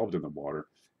dissolved in the water,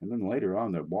 and then later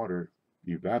on the water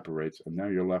evaporates, and now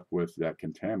you're left with that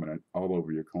contaminant all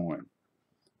over your coin,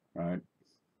 right?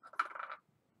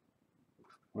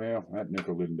 Well, that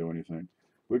nickel didn't do anything.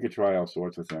 We could try all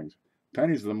sorts of things.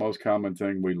 Pennies are the most common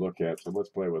thing we look at, so let's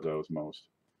play with those most.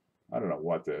 I don't know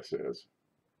what this is.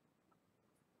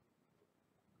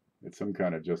 It's some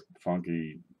kind of just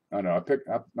funky, I don't know, I picked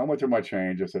up, I went through my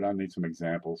change, I said I need some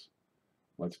examples.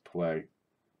 Let's play.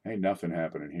 Ain't nothing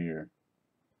happening here.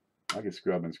 I can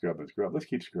scrub and scrub and scrub. Let's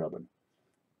keep scrubbing.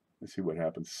 Let's see what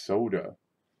happens. Soda.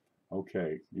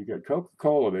 Okay, you got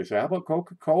Coca-Cola. They say, how about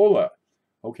Coca-Cola?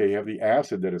 Okay, you have the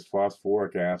acid that is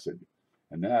phosphoric acid.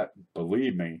 And that,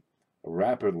 believe me,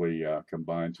 rapidly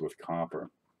combines with copper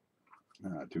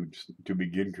to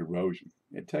begin corrosion.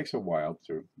 It takes a while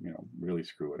to, really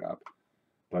screw it up.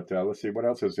 But let's see, what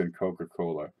else is in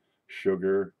Coca-Cola?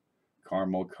 Sugar,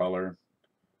 caramel color,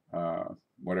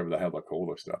 whatever the hell the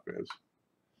cola stuff is.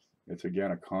 It's,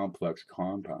 again, a complex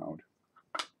compound.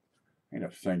 Ain't a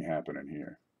thing happening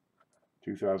here.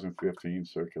 2015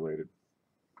 circulated.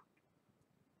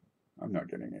 I'm not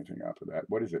getting anything off of that.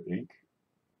 What is it, ink?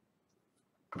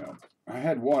 No. I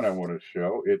had one I wanted to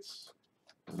show. It's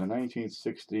the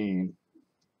 1916.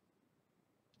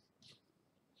 Is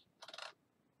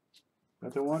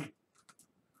that the one?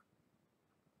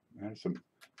 Had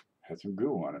some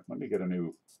goo on it. Let me get a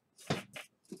new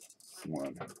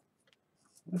one.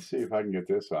 Let's see if I can get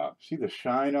this off. See the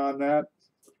shine on that?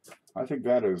 I think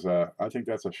that is I think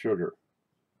that's a sugar.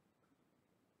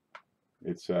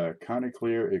 It's kind of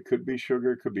clear. It could be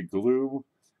sugar, it could be glue,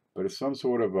 but it's some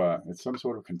sort of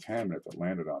contaminant that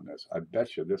landed on this. I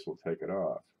bet you this will take it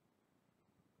off.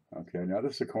 Okay, now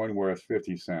this is a coin worth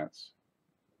 50 cents.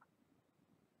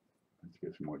 Let's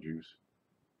get some more juice.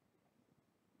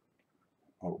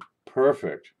 Oh,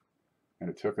 perfect. And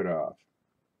it took it off.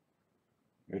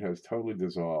 It has totally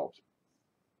dissolved.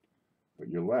 But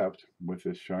you're left with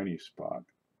this shiny spot.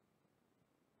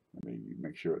 Let me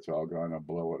make sure it's all gone. I'll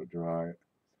blow it to dry it.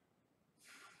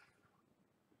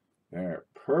 There,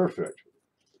 perfect.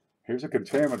 Here's a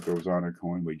contaminant that goes on a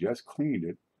coin. We just cleaned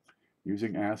it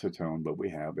using acetone, but we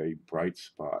have a bright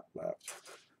spot left.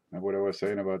 Now, what I was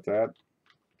saying about that?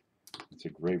 It's a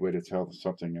great way to tell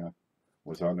something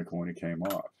was on the coin and came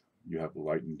off. You have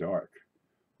light and dark.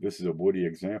 This is a woody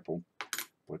example,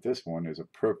 but this one is a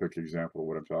perfect example of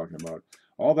what I'm talking about.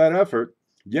 All that effort,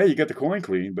 yeah, you got the coin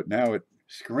clean, but now it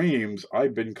screams,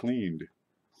 I've been cleaned.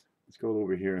 Let's go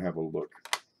over here and have a look.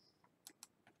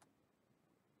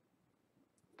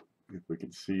 If we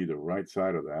can see the right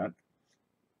side of that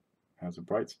has a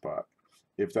bright spot.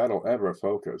 If that'll ever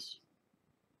focus.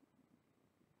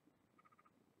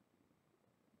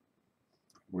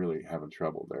 Really having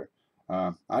trouble there.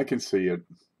 I can see it.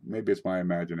 Maybe it's my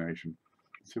imagination.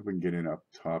 Let's see if we can get in up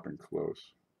top and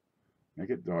close. Make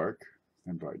it dark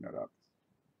and brighten it up.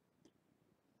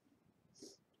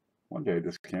 One day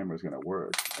this camera is going to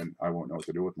work and I won't know what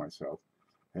to do with myself.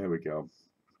 There we go.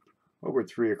 Over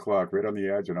 3 o'clock, right on the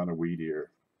edge and on the weed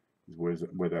ear, is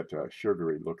where that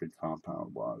sugary looking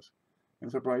compound was. And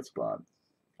it's a bright spot.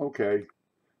 Okay,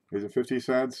 is it 50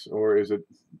 cents or is it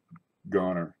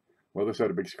goner? Well, this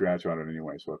had a big scratch on it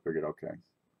anyway, so I figured, okay,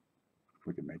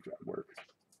 we can make that work.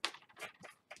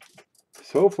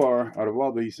 So far, out of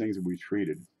all these things that we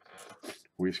treated,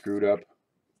 we screwed up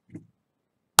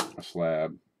a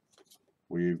slab.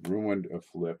 We ruined a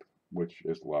flip, which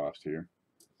is lost here.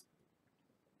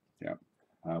 Yeah.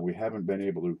 We haven't been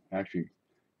able to actually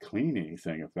clean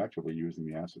anything effectively using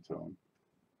the acetone.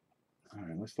 All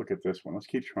right, let's look at this one. Let's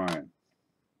keep trying.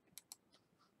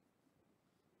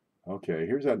 Okay,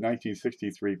 here's that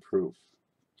 1963 proof.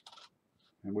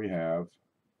 And we have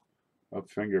a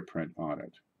fingerprint on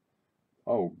it.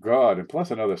 Oh, God, and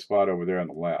plus another spot over there on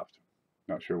the left.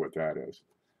 Not sure what that is.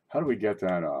 How do we get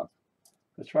that off?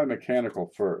 Let's try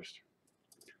mechanical first.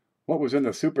 What was in the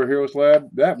Superheroes Lab?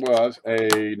 That was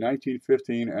a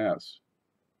 1915S.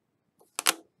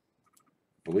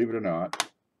 Believe it or not.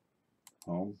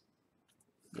 Home.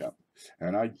 Yeah.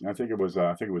 And I think it was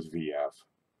VF.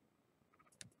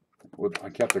 Well, I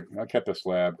kept the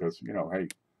slab because, you know, hey,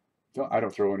 I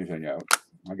don't throw anything out.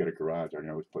 I got a garage. I can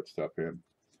always put stuff in.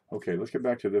 Okay, let's get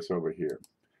back to this over here.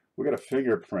 We got a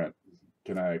fingerprint.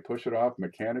 Can I push it off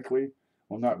mechanically?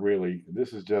 Well, not really.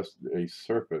 This is just a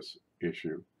surface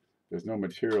issue. There's no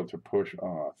material to push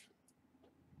off.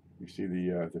 You see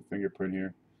the fingerprint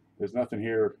here? There's nothing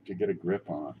here to get a grip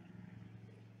on.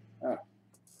 Ah,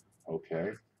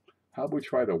 okay. How about we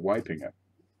try the wiping it?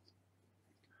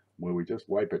 Where we just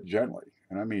wipe it gently,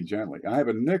 and I mean gently. I have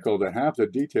a nickel that half the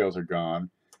details are gone.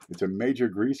 It's a major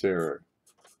grease error.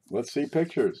 Let's see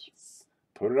pictures.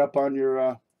 Put it up on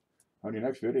your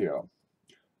next video.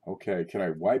 Okay, can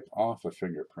I wipe off a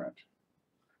fingerprint?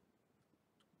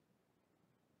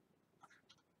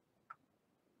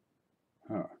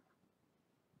 Huh.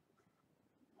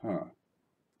 Huh.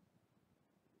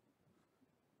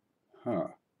 Huh.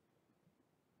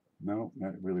 No,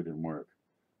 that really didn't work.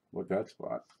 What that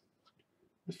spot?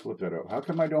 Let's flip that out. How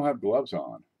come I don't have gloves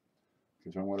on?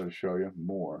 Because I wanted to show you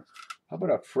more. How about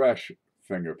a fresh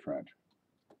fingerprint?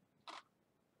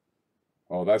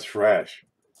 Oh, that's fresh.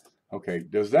 Okay,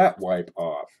 does that wipe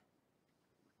off?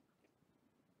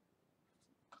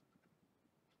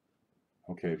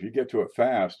 Okay, if you get to it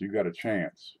fast, you got a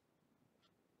chance,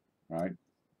 right?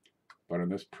 But in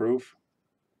this proof,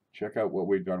 check out what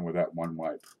we've done with that one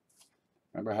wipe.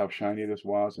 Remember how shiny this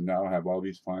was, and now I have all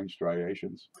these fine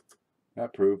striations?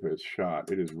 That proof is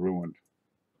shot. It is ruined.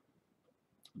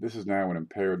 This is now an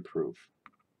impaired proof.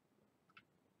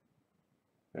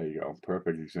 There you go.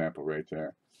 Perfect example right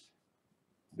there.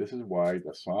 This is why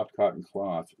the soft cotton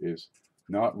cloth is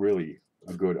not really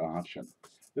a good option.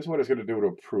 This is what it's going to do to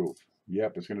a proof.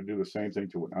 Yep, it's going to do the same thing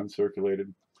to an uncirculated.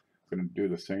 It's going to do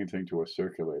the same thing to a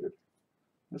circulated.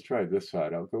 Let's try this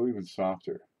side. I'll go even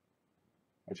softer.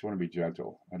 I just want to be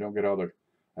gentle. I don't get all the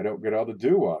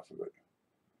dew off of it.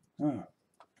 Oh.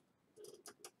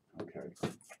 Okay.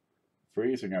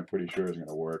 Freezing, I'm pretty sure is going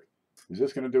to work. Is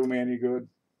this going to do me any good?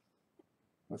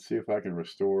 Let's see if I can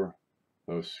restore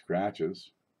those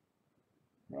scratches,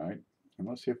 right? And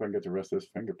let's see if I can get the rest of this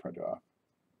fingerprint off.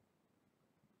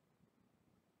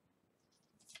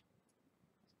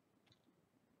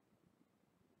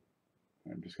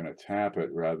 I'm just going to tap it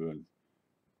rather than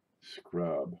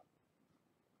scrub,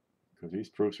 because these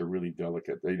proofs are really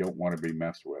delicate. They don't want to be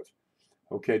messed with.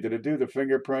 Okay, did it do the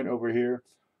fingerprint over here?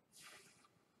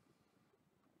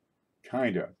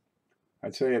 Kinda.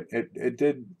 I'd say it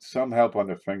did some help on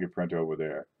the fingerprint over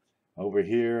there. Over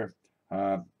here,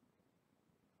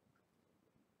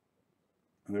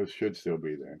 those should still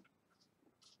be there.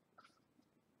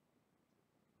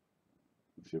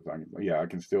 Let's see if I can. Yeah, I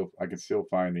can still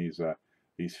find these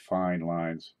fine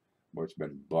lines where it's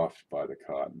been buffed by the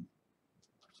cotton.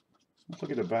 Let's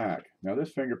look at the back. Now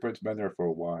this fingerprint's been there for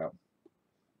a while.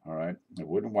 All right, it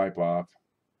wouldn't wipe off.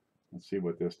 Let's see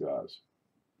what this does.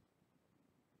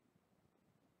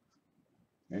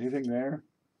 Anything there?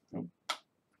 Nope.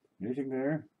 Anything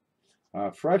there?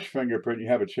 Fresh fingerprint, you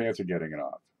have a chance of getting it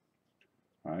off.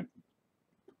 All right.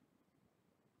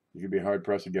 You can be hard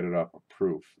pressed to get it off a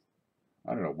proof.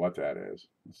 I don't know what that is.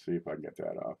 Let's see if I can get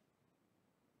that off.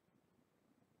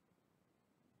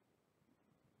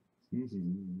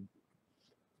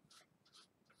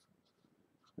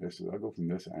 I'll go from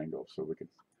this angle so we can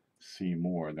see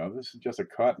more. Now this is just a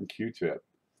cotton Q-tip.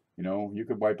 You know, you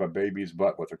could wipe a baby's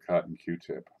butt with a cotton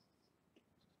Q-tip.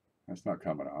 That's not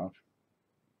coming off.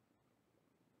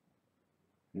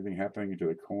 Anything happening to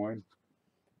the coin?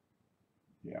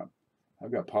 Yeah.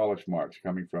 I've got polish marks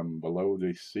coming from below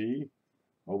the C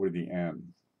over the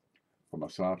N from a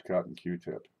soft cotton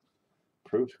Q-tip.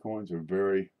 Proof coins are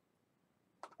very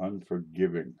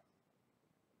unforgiving.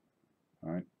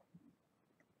 All right.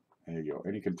 There you go.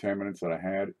 Any contaminants that I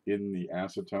had in the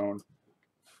acetone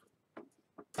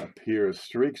appear as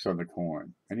streaks on the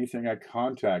coin. Anything I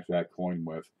contact that coin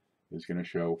with is going to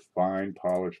show fine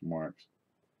polish marks.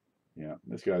 Yeah,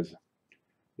 this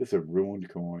is a ruined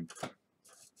coin.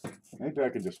 Maybe I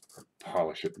can just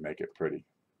polish it and make it pretty.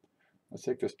 Let's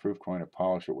take this proof coin and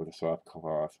polish it with a soft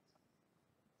cloth.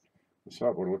 This is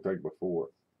what it looked like before.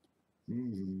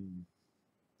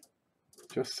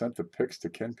 Just sent the pics to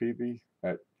Ken Peavy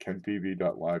at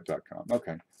kenpeavy.live.com.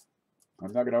 Okay,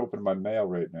 I'm not going to open my mail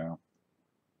right now.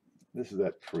 This is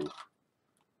that proof.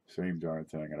 Same darn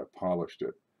thing, and I polished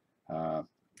it.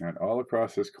 And all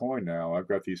across this coin now, I've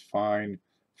got these fine,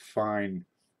 fine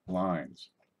lines.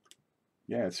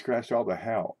 Yeah, it scratched all the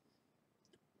hell.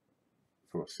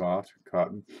 So soft,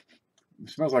 cotton. It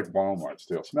smells like Walmart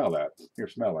still. Smell that. Here,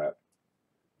 smell that.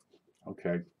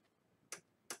 Okay.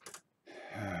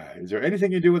 Is there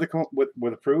anything you do with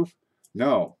a proof?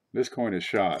 No, this coin is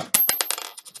shot.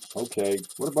 Okay,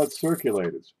 what about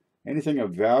circulators? Anything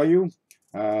of value?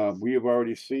 We have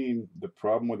already seen the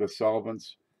problem with the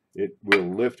solvents. It will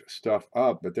lift stuff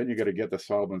up, but then you got to get the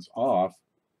solvents off,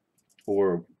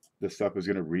 or the stuff is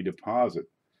going to redeposit.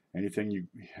 Anything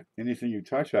you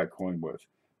touch that coin with,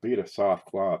 be it a soft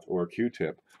cloth or a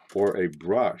Q-tip or a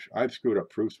brush. I've screwed up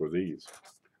proofs with these.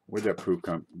 Where'd that proof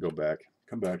go back?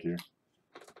 Come back here.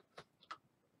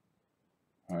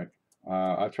 All right.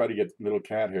 I try to get little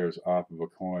cat hairs off of a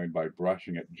coin by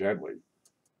brushing it gently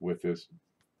with this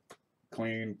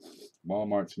clean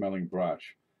Walmart smelling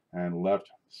brush and left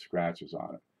scratches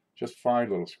on it. Just fine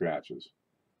little scratches.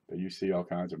 But you see all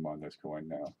kinds of them on this coin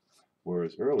now.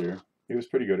 Whereas earlier, it was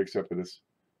pretty good except for this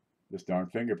darn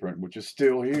fingerprint, which is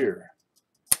still here.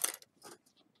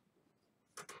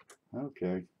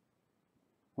 Okay.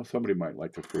 Well, somebody might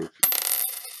like the proof,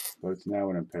 but it's now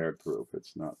an impaired proof.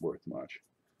 It's not worth much.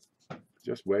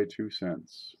 Just weigh 2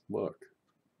 cents. Look.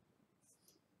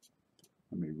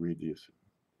 Let me read these.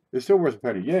 It's still worth a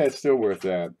penny. Yeah, it's still worth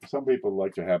that. Some people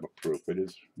like to have a proof. It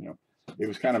is, you know, it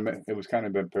was kind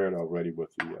of impaired already with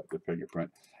the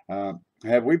fingerprint.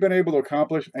 Have we been able to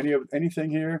accomplish anything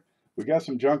here? We got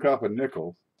some junk off a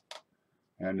nickel,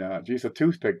 and geez, a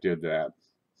toothpick did that.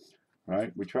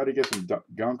 Right? We tried to get some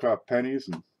gunk off pennies,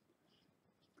 and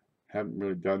haven't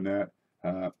really done that.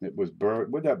 It was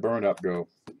burned. Where'd that burn up go?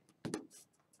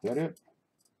 Is that it?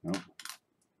 No.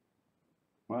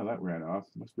 Wow, that ran off.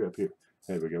 Must be up here.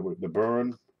 There we go. The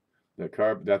burn, the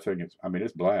carb, that thing is, I mean,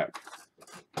 it's black.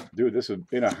 Dude, this is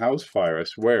in a house fire, I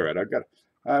swear it.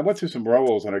 I went through some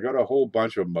rolls and I got a whole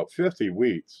bunch of them, about 50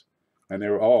 wheats. And they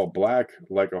were all black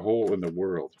like a hole in the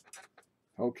world.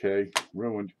 Okay,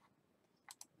 ruined.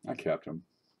 I kept them.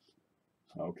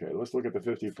 Okay, let's look at the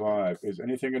 55. Is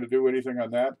anything going to do anything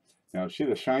on that? Now, see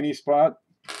the shiny spot?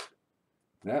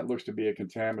 That looks to be a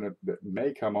contaminant that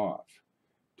may come off.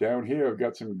 Down here, I've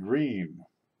got some green.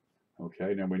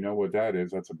 Okay, now we know what that is.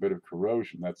 That's a bit of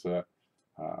corrosion. That's a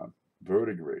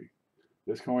verdigris.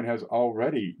 This coin has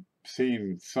already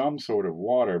seen some sort of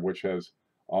water, which has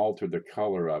altered the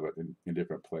color of it in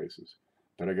different places.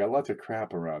 But I got lots of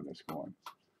crap around this coin.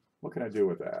 What can I do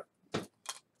with that?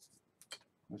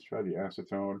 Let's try the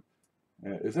acetone.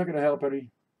 Is that going to help any?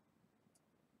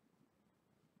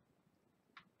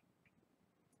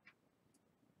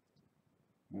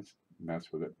 Let's mess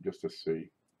with it just to see.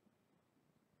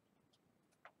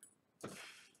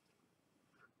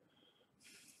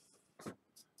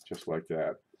 Just like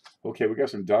that. Okay, we got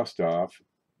some dust off,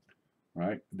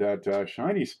 right? That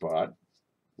shiny spot,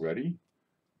 ready?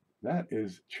 That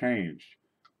is changed.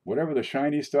 Whatever the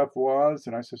shiny stuff was,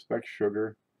 and I suspect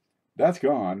sugar, that's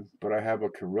gone, but I have a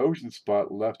corrosion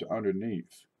spot left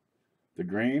underneath. The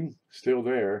green, still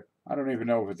there. I don't even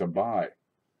know if it's a buy.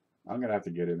 I'm going to have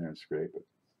to get in there and scrape it.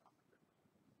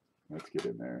 Let's get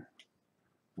in there.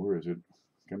 Where is it?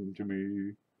 Come to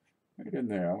me. Get in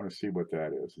there. I want to see what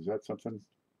that is. Is that something?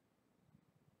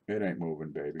 It ain't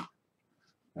moving, baby.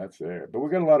 That's there. But we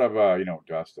got a lot of,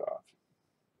 dust off.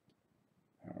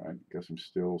 All right. Got some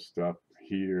still stuff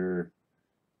here.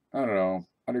 I don't know.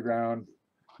 Underground.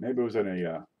 Maybe it was in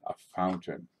a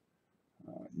fountain.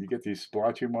 You get these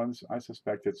splotchy ones. I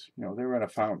suspect it's, they were in a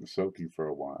fountain soaking for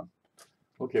a while.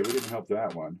 Okay, we didn't help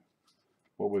that one.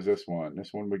 What was this one?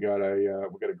 This one we got a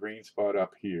green spot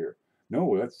up here.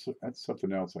 No, that's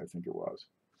something else. I think it was.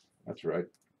 That's right.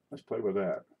 Let's play with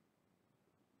that.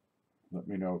 Let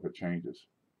me know if it changes.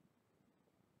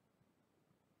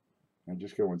 And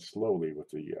just going slowly with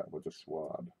the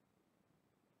swab.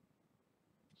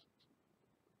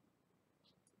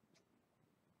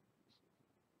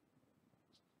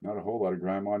 Not a whole lot of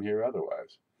grime on here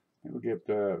otherwise. Maybe we'll get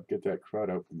that crud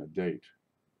out from the date.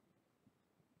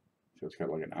 So it's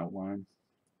got like an outline.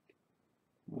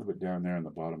 A little bit down there on the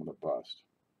bottom of the bust.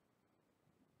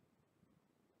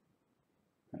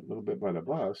 A little bit by the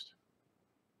bust.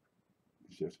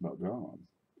 It's just about gone.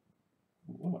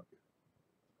 Look.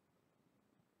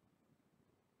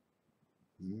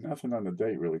 Nothing on the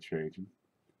date really changing.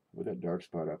 With that dark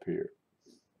spot up here.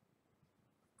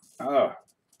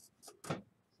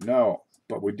 No,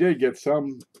 but we did get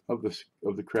some of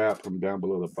the crap from down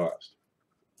below the bust.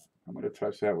 I'm going to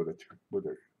touch that with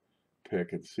a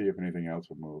pick and see if anything else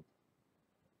will move.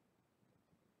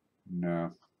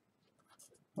 No.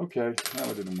 Okay, that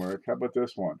one didn't work. How about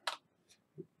this one?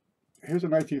 here's a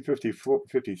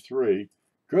 1953.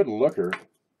 Good looker.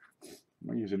 I'm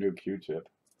going to use a new Q-tip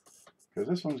because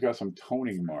this one's got some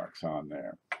toning marks on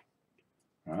there.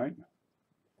 All right.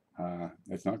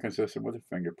 It's not consistent with a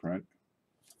fingerprint.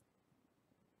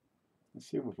 Let's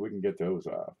see if we can get those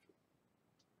off.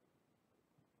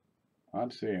 I'm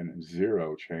seeing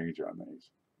 0 change on these.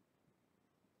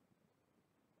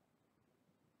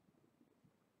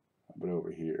 But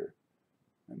over here,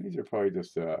 and these are probably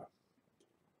just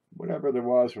whatever there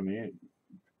was from the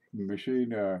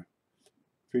machine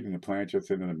feeding the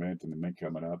planchets into the mint and the mint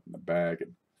coming up in the bag,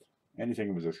 and anything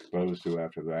it was exposed to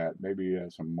after that, maybe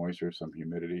some moisture, some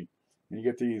humidity, and you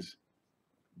get these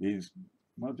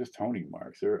well, just toning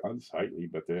marks. They're unsightly,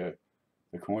 but the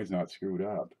coin's not screwed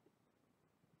up,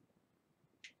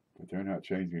 but they're not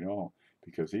changing at all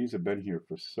because these have been here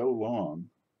for so long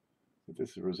that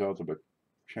this is a result of a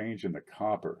change in the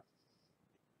copper.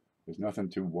 There's nothing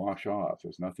to wash off.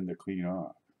 There's nothing to clean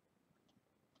off.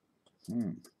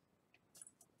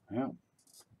 Well,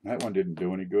 that one didn't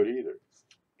do any good either.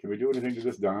 Can we do anything to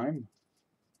this dime?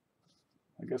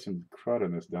 I got some crud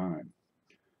on this dime.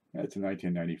 That's a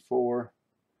 1994.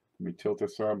 Let me tilt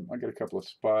this some. I got a couple of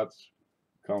spots.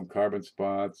 Call them carbon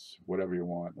spots, whatever you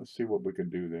want. Let's see what we can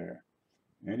do there.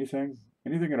 Anything?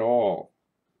 Anything at all.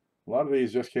 A lot of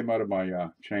these just came out of my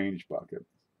change bucket.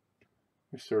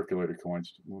 Circulator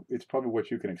coins. It's probably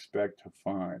what you can expect to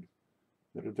find.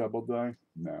 Is it a double die?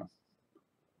 No.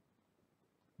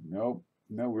 Nope.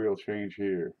 No real change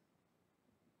here.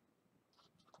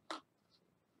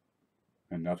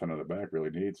 And nothing on the back really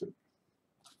needs it.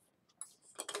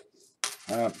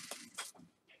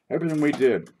 Everything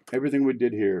we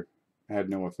did here had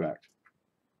no effect.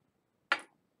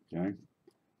 Okay.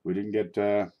 We didn't get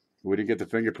the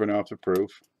fingerprint off the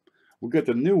proof. We got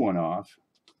the new one off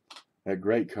at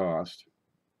great cost.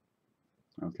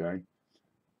 Okay.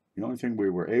 The only thing we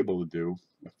were able to do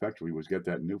effectively was get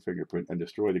that new fingerprint and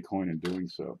destroy the coin in doing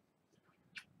so.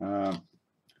 The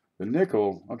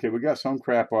nickel, okay, we got some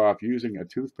crap off using a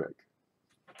toothpick.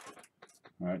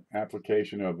 All right,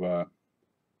 application of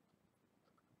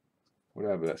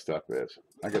whatever that stuff is.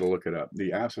 I got to look it up.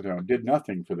 The acetone did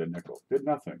nothing for the nickel. Did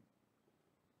nothing.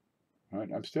 All right,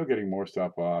 I'm still getting more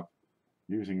stuff off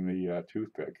using the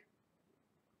toothpick.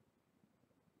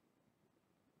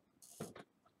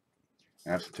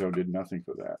 Acetone did nothing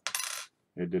for that.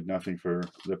 It did nothing for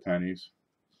the pennies.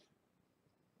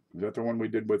 Is that the one we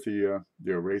did with the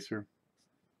eraser?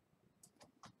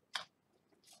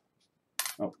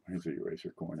 Oh, here's the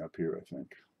eraser coin up here, I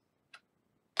think.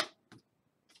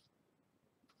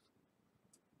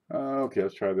 Okay,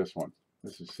 let's try this one.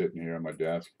 This is sitting here on my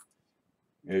desk.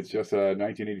 It's just a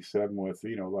 1987 with,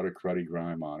 a lot of cruddy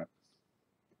grime on it.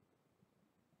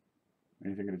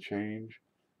 Anything going to change?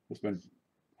 It's been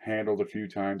handled a few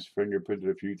times, fingerprinted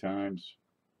a few times.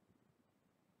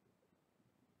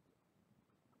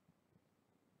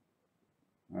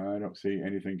 I don't see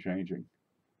anything changing.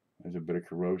 There's a bit of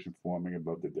corrosion forming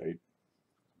above the date.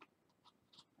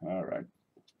 All right.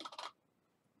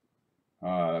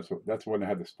 That's the one that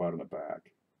had the spot on the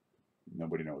back.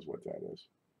 Nobody knows what that is.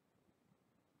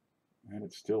 And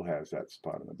it still has that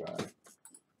spot on the back.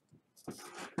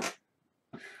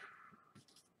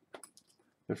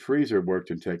 The freezer worked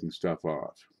in taking stuff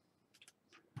off.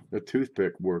 The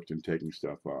toothpick worked in taking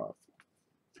stuff off.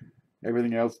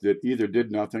 Everything else either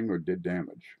did nothing or did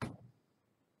damage.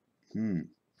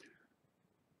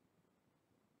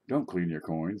 Don't clean your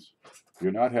coins.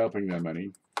 You're not helping them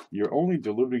any. You're only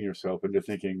deluding yourself into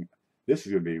thinking this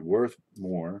is going to be worth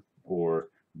more or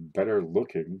better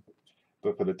looking.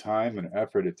 But for the time and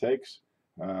effort it takes,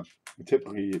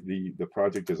 typically the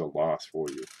project is a loss for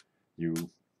you. You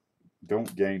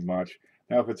don't gain much.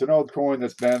 Now, if it's an old coin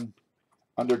that's been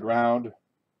underground,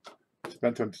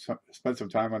 spent some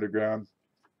time underground,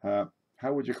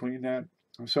 how would you clean that?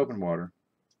 Soap and water.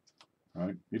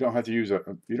 Right? You don't have to use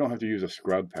a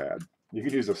scrub pad. You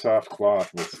can use a soft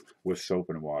cloth with soap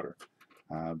and water,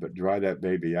 but dry that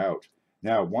baby out.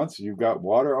 Now, once you've got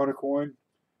water on a coin,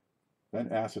 then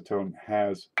acetone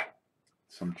has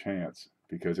some chance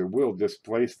because it will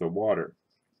displace the water.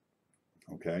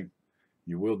 Okay,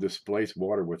 you will displace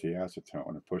water with the acetone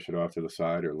and push it off to the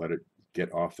side or let it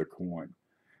get off the coin.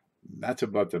 That's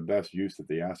about the best use that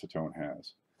the acetone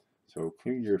has. So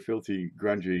clean your filthy,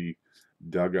 grungy,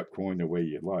 dug up coin the way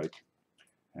you like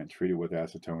and treat it with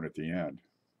acetone at the end.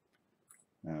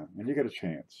 And you get a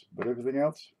chance. But everything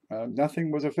else,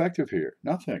 nothing was effective here.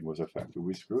 Nothing was effective.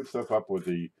 We screwed stuff up with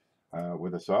a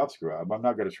soft scrub. I'm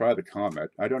not going to try the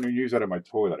Comet. I don't even use that in my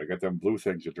toilet. I got them blue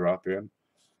things you drop in,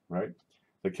 right?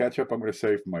 The ketchup I'm going to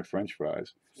save for my French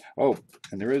fries. Oh,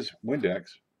 and there is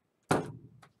Windex.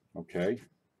 Okay,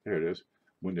 there it is.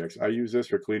 Windex. I use this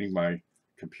for cleaning my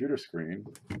computer screen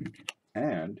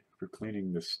and for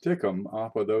cleaning the stickum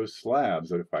off of those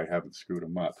slabs if I haven't screwed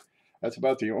them up. That's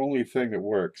about the only thing that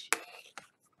works.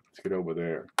 Let's get over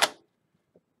there.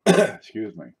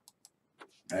 Excuse me.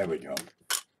 There we go.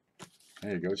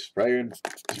 There you go. Spray and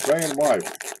wipe.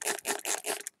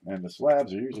 And the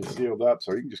slabs are usually sealed up,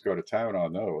 so you can just go to town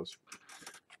on those.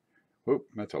 Oop,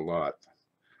 that's a lot.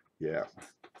 Yeah.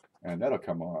 And that'll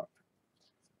come off.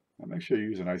 Now make sure you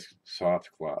use a nice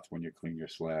soft cloth when you clean your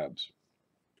slabs.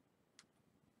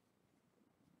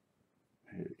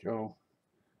 There you go.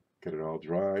 Get it all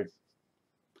dry.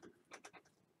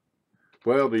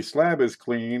 Well, the slab is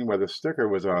clean where the sticker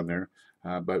was on there,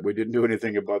 but we didn't do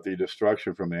anything about the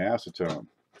destruction from the acetone,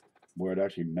 where it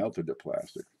actually melted the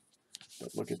plastic.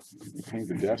 But look at, it paints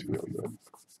the desk real good.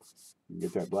 You can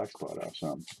get that black spot off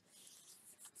some.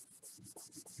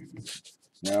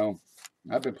 Now,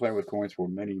 I've been playing with coins for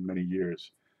many, many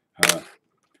years.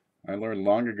 I learned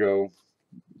long ago,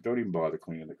 don't even bother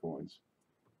cleaning the coins.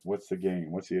 What's the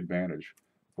gain? What's the advantage?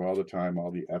 For all the time,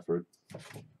 all the effort.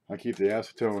 I keep the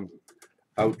acetone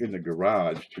out in the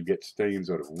garage to get stains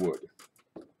out of wood.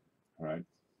 All right?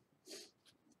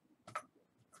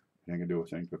 Ain't gonna do a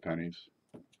thing for pennies.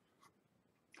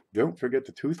 Don't forget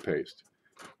the toothpaste.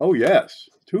 Oh yes,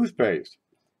 toothpaste.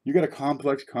 You got a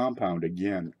complex compound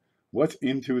again. What's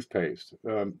in toothpaste?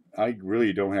 I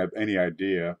really don't have any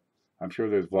idea. I'm sure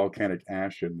there's volcanic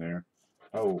ash in there.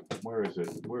 Oh, where is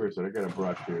it? Where is it? I got a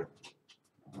brush here.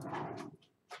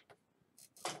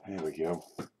 There we go.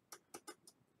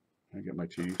 I get my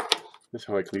teeth. This is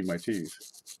how I clean my teeth.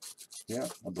 Yeah,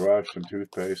 a brush, some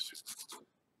toothpaste.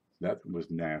 That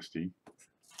was nasty.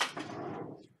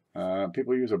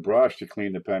 People use a brush to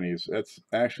clean the pennies. That's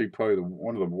actually probably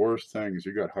one of the worst things.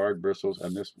 You got hard bristles,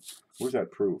 and this. Where's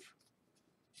that proof?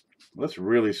 Let's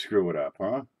really screw it up,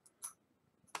 huh?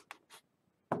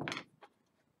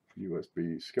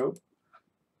 USB scope.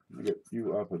 Get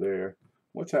you up there.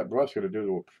 What's that brush going to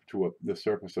do to the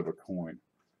surface of a coin?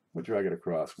 We'll drag it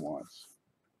across once.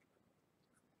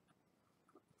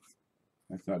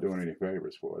 That's not doing any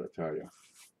favors for it, I tell you.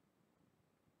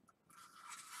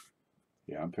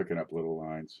 Yeah, I'm picking up little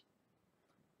lines.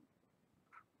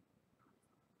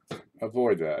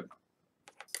 Avoid that.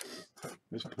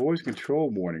 There's poison control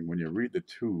warning when you read the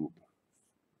tube.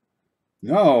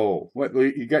 No! What,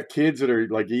 you got kids that are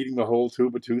like eating the whole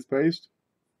tube of toothpaste?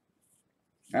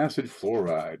 Acid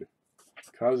fluoride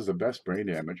causes the best brain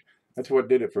damage. That's what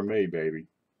did it for me, baby.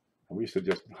 We used to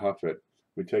just huff it.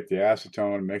 We'd take the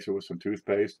acetone, mix it with some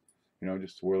toothpaste, you know,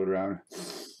 just swirl it around.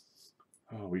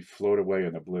 Oh, we'd float away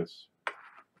in the bliss.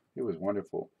 It was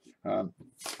wonderful.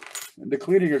 The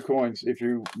cleaning of coins, if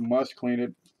you must clean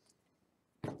it,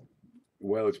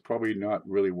 well, it's probably not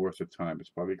really worth the time. It's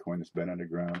probably a coin that's been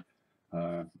underground,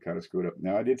 kind of screwed up.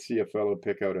 Now, I did see a fellow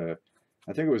pick out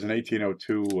I think it was an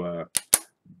 1802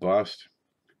 bust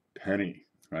penny,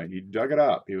 right? He dug it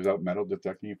up. He was out metal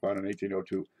detecting. He found an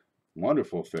 1802.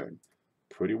 Wonderful thing.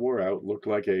 Pretty wore out. Looked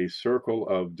like a circle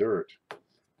of dirt.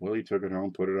 Well, he took it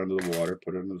home, put it under the water,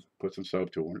 put some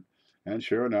soap to it, and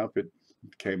sure enough, it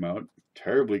came out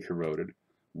terribly corroded,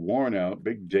 worn out,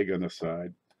 big dig on the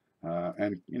side,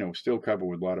 and you know, still covered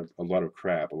with a lot of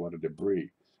crap, a lot of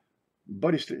debris.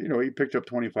 But he picked up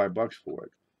 $25 for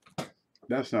it.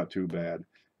 That's not too bad.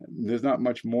 There's not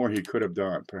much more he could have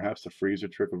done. Perhaps the freezer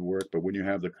trick would work, but when you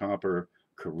have the copper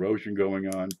corrosion going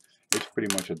on, it's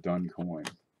pretty much a done coin.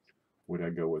 Would I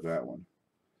go with that one?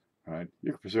 All right.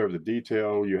 You can preserve the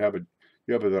detail. You have an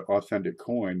authentic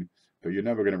coin, but you're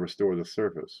never going to restore the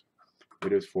surface.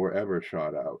 It is forever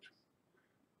shot out.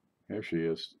 There she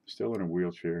is, still in a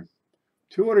wheelchair.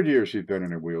 200 years she's been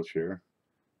in a wheelchair.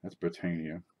 That's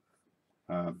Britannia.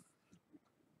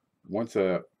 Once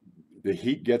the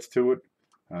heat gets to it,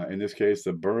 in this case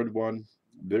the burned one,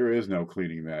 there is no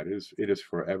cleaning that. It is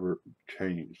forever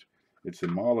changed. It's the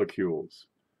molecules,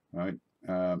 right?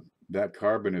 That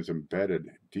carbon is embedded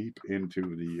deep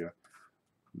into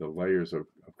the layers of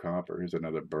copper. Here's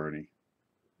another Bernie.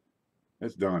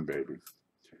 It's done, baby.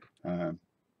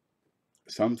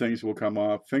 Some things will come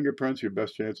off. Fingerprints, your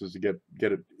best chance is to get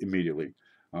it immediately.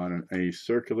 On a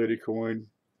circulated coin,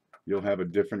 you'll have a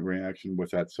different reaction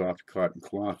with that soft cotton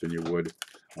cloth than you would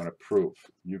on a proof.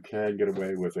 You can get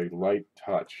away with a light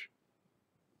touch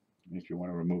if you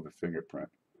want to remove a fingerprint.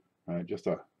 Just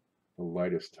the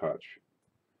lightest touch.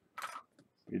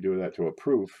 You do that to a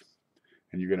proof,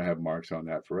 and you're going to have marks on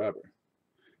that forever.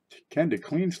 To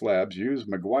clean slabs, use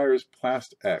Meguiar's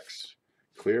Plast X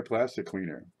clear plastic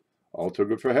cleaner. All too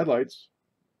good for headlights.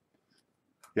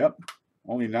 Yep,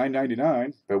 only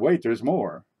 $9.99. But wait, there's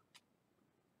more.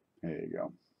 There you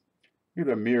go. Look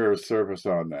at the mirror surface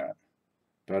on that.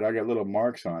 But I got little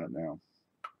marks on it now.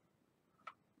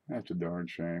 That's a darn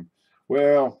shame.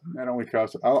 Well, that only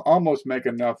costs, I'll almost make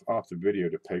enough off the video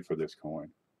to pay for this coin.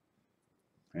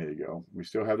 There you go. We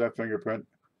still have that fingerprint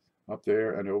up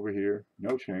there and over here.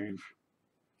 No change.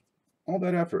 All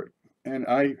that effort. And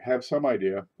I have some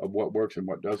idea of what works and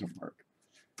what doesn't work.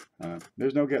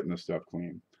 There's no getting this stuff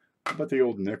clean. How about the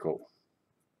old nickel?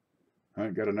 I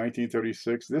got a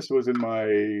 1936. This was in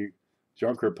my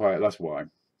junker pile. That's why.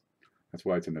 That's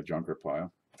why it's in the junker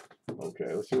pile.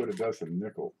 Okay, let's see what it does to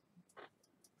nickel.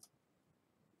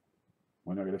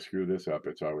 We're not going to screw this up.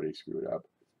 It's already screwed up.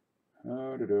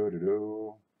 Are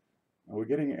we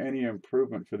getting any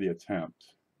improvement for the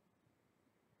attempt?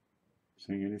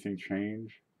 Seeing anything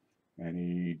change?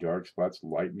 Any dark spots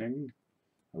lightening?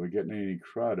 Are we getting any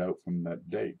crud out from that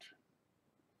date?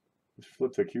 Let's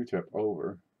flip the Q-tip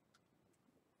over.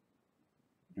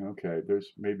 Okay,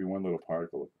 there's maybe one little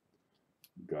particle.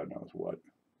 God knows what.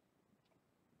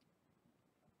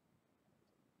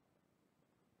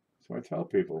 So I tell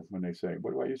people when they say,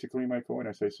 what do I use to clean my coin?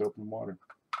 I say soap and water.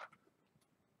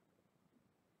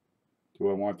 Do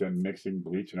I want them mixing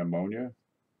bleach and ammonia?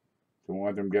 Do I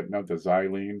want them getting out the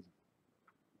xylene?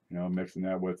 You know, mixing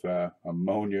that with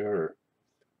ammonia or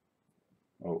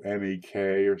MEK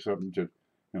or something to,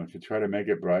 to try to make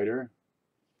it brighter.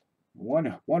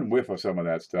 One whiff of some of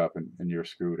that stuff and you're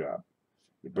screwed up.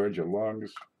 It burns your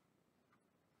lungs.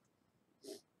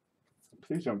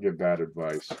 Please don't give bad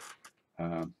advice.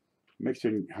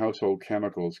 Mixing household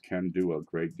chemicals can do a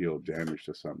great deal of damage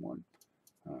to someone.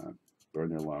 Burn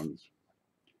their lungs,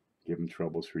 give them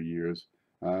troubles for years.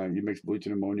 You mix bleach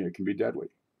and ammonia, it can be deadly.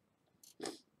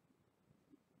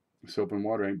 Soap and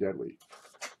water ain't deadly.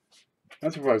 I'm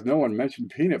surprised no one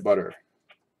mentioned peanut butter.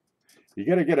 You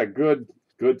got to get a good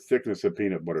thickness of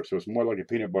peanut butter, so it's more like a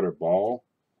peanut butter ball.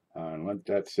 And let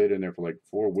that sit in there for like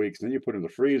 4 weeks. Then you put it in the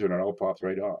freezer and it all pops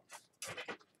right off.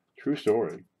 True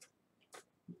story.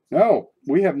 No,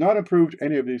 we have not improved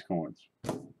any of these coins.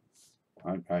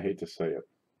 I hate to say it.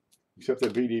 Except the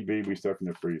BDB we stuck in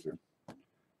the freezer.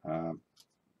 And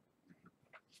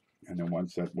then 1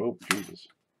 cent. Whoa, Jesus.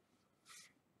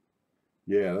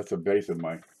 Yeah, that's the base of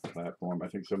my platform. I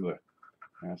think some of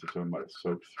the acetone might have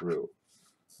soaked through.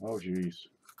 Oh, geez.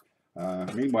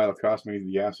 Meanwhile, it cost me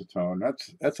the acetone.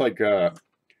 That's like, I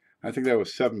think that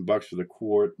was $7 for the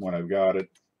quart when I got it.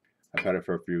 I've had it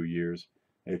for a few years.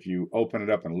 If you open it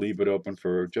up and leave it open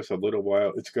for just a little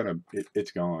while, it's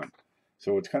gone.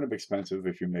 So it's kind of expensive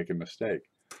if you make a mistake.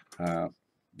 I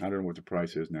don't know what the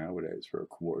price is nowadays for a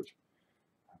quart.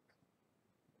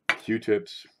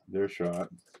 Q-tips, they're shot.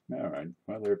 All right,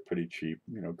 well, they're pretty cheap.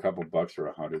 You know, a couple bucks or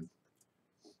 100.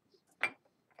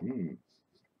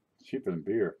 Cheaper than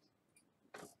beer.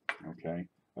 Okay,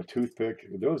 a toothpick.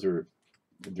 Those are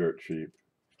dirt cheap.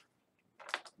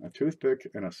 A toothpick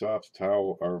and a soft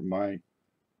towel are my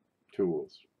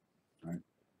tools. Right?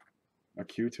 A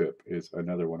Q-tip is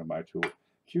another one of my tools.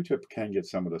 Q-tip can get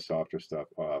some of the softer stuff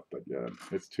off, but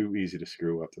it's too easy to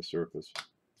screw up the surface.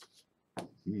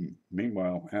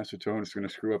 Meanwhile, acetone is going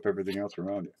to screw up everything else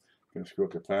around you. Going to screw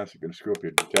up your plastic, going to screw up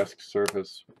your desk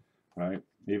surface, right?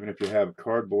 Even if you have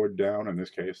cardboard down, in this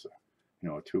case, a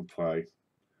 2-ply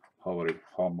holiday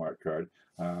Hallmark card,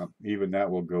 even that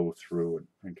will go through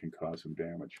and can cause some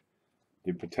damage.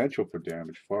 The potential for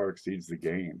damage far exceeds the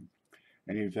gain.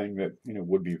 Anything that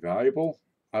would be valuable,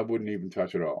 I wouldn't even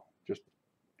touch at all. Just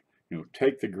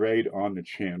take the grade on the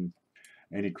chin.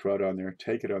 Any crud on there,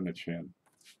 take it on the chin.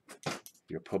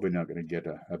 You're probably not going to get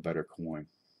a better coin.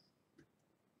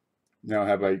 Now,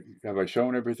 have I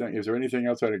shown everything? Is there anything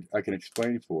else I can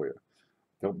explain for you?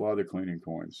 Don't bother cleaning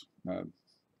coins.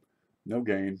 No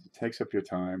gain. Takes up your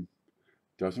time.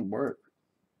 Doesn't work.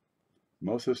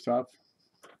 Most of the stuff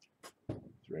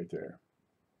is right there.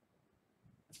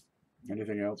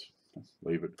 Anything else?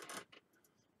 Leave it.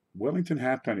 Wellington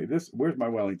halfpenny. Where's my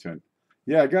Wellington?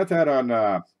 Yeah, I got that on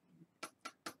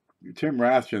Tim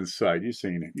Rathjen's site. You've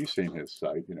seen it. You've seen his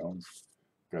site. It's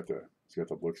got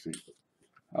the look-see.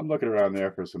 I'm looking around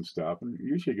there for some stuff, and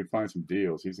usually you can find some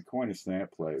deals. He's a coin and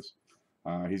stamp place.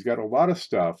 He's got a lot of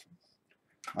stuff.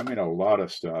 I mean, a lot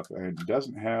of stuff, and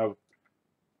doesn't have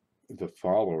the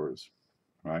followers,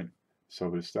 right?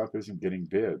 So his stuff isn't getting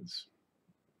bids.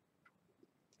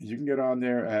 You can get on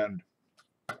there and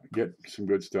get some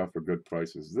good stuff for good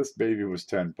prices. This baby was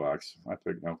 $10. I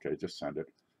figured, okay, just send it.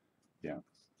 Yeah,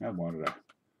 I wanted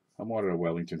a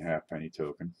Wellington halfpenny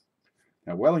token.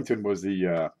 Now, Wellington was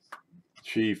the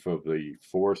chief of the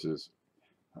forces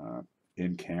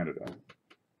in Canada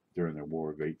during the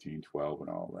War of 1812 and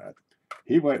all that.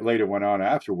 He later went on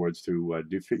afterwards to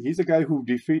defeat. He's the guy who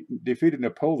defeated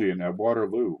Napoleon at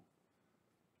Waterloo,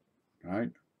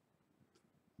 right?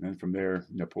 And then from there,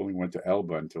 Napoleon went to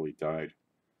Elba until he died.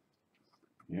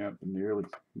 Yeah, in the early,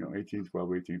 1812,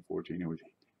 1814.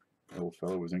 The old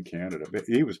fellow was in Canada, but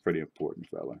he was a pretty important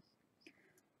fella.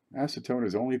 Acetone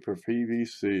is only for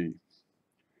PVC.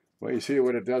 Well, you see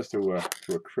what it does to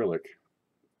acrylic.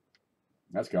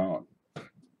 That's gone.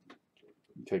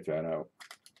 Take that out.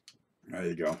 There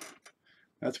you go.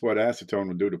 That's what acetone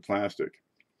will do to plastic.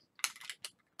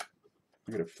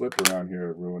 I got a flip around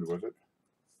here ruined with it.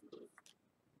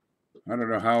 I don't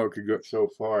know how it could go so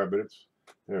far, but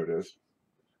there it is.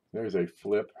 There's a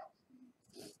flip.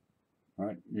 All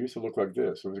right, it used to look like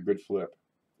this. It was a good flip.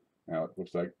 Now it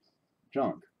looks like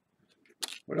junk.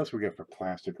 What else we got for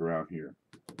plastic around here?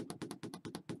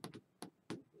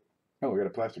 Oh, we got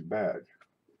a plastic bag.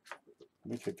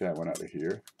 Let me take that one out of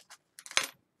here.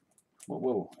 What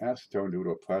will acetone do to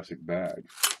a plastic bag?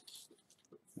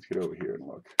 Let's get over here and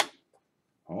look.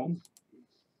 Home.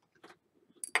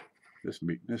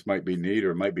 This might be neat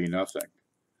or it might be nothing.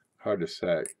 Hard to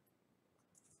say.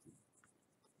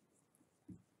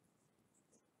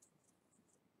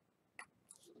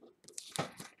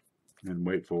 And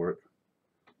wait for it.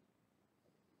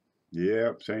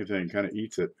 Yeah, same thing. Kind of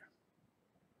eats it.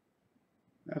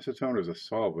 Acetone is a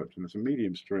solvent and it's a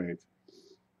medium strength.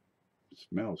 It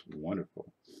smells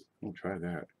wonderful. We'll try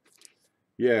that.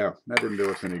 Yeah, that didn't do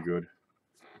us any good.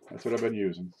 That's what I've been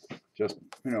using. Just,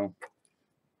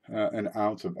 an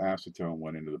ounce of acetone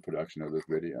went into the production of this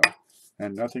video,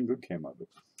 and nothing good came of it.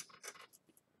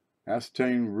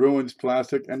 Acetone ruins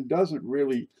plastic and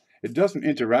it doesn't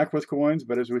interact with coins,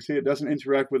 but as we see, it doesn't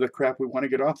interact with the crap we want to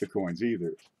get off the coins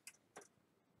either.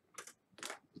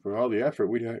 For all the effort,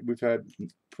 we've had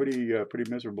pretty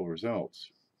miserable results.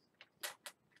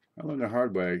 I learned the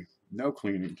hard way. No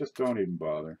cleaning. Just don't even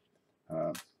bother.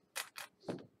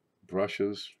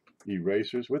 Brushes,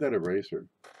 erasers. With that eraser.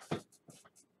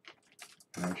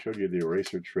 And I showed you the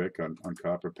eraser trick on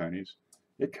copper pennies.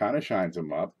 It kind of shines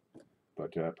them up,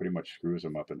 but pretty much screws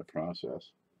them up in the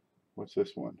process. What's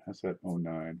this one? That's that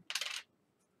 09.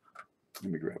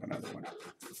 Let me grab another one.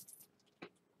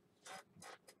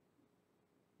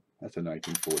 That's a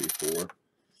 1944.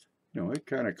 It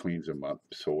kind of cleans them up,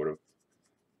 sort of.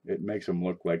 It makes them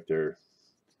look like they're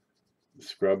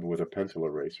scrubbed with a pencil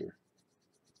eraser.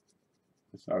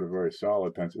 It's not a very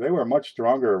solid pencil. They were much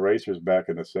stronger erasers back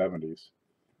in the 70s.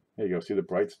 There you go. See the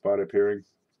bright spot appearing?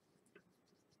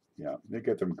 Yeah, they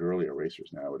get them girly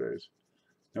erasers nowadays.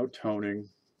 No toning.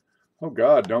 Oh,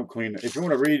 God, don't clean. If you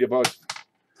want to read about...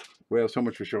 Well, so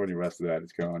much for showing you the rest of that.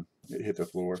 It's gone. It hit the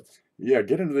floor. Yeah,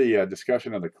 get into the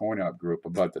discussion of the coin-op group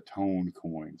about the tone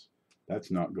coins. That's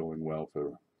not going well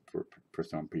for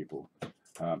some people.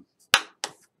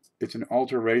 It's an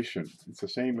alteration. It's the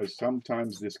same as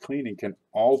sometimes this cleaning can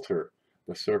alter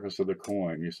the surface of the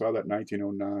coin. You saw that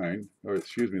 1909, or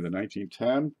excuse me, the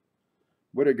 1910.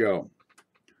 Where'd it go?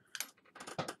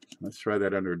 Let's try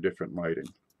that under a different lighting.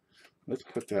 Let's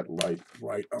put that light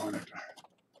right on it.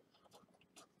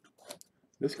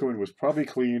 This coin was probably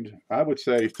cleaned, I would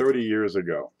say, 30 years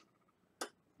ago,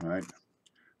 right?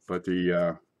 But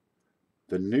the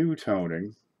new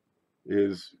toning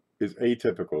is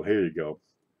atypical. Here you go.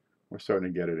 We're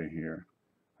starting to get it in here.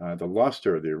 The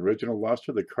luster, the original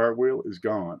luster, the cartwheel is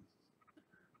gone.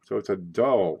 So it's a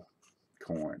dull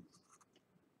coin.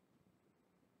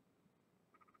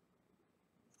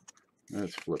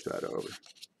 Let's flip that over.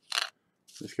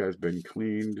 This guy's been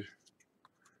cleaned.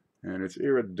 And it's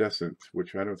iridescent,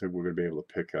 which I don't think we're going to be able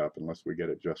to pick up unless we get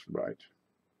it just right.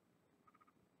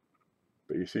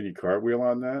 But you see any cartwheel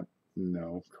on that?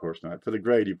 No, of course not. For the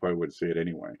grade, you probably wouldn't see it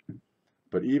anyway.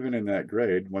 But even in that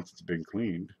grade, once it's been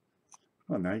cleaned,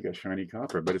 well, now you got shiny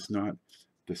copper, but it's not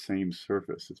the same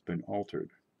surface. It's been altered.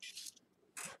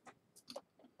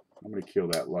 I'm going to kill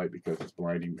that light because it's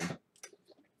blinding me.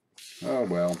 Oh,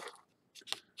 well.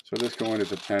 So this coin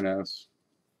is a 10S.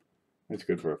 It's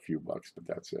good for a few bucks, but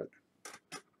that's it.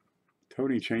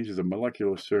 Toning changes the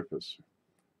molecular surface.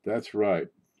 That's right.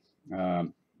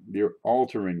 You're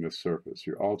altering the surface.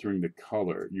 You're altering the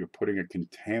color. You're putting a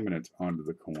contaminant onto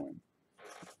the coin.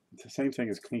 It's the same thing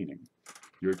as cleaning.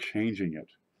 You're changing it.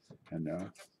 And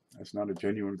that's not a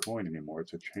genuine coin anymore.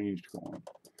 It's a changed coin.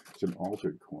 It's an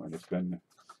altered coin. It's been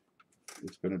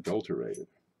adulterated.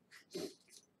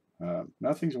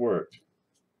 Nothing's worked.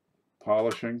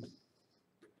 Polishing.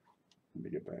 Let me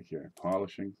get back here.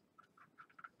 Polishing.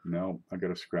 No, I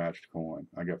got a scratched coin.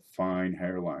 I got fine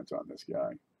hairlines on this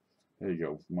guy. There you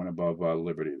go. One above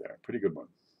Liberty there. Pretty good one.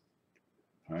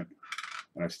 All right.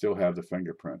 And I still have the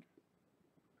fingerprint.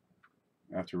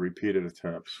 after repeated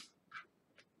attempts.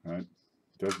 Right?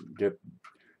 It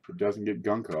doesn't get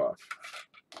gunk off.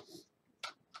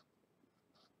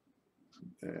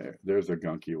 There's a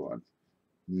gunky one.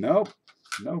 Nope,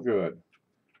 no good.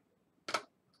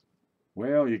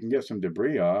 Well, you can get some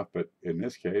debris off, but in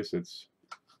this case, it's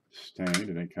stained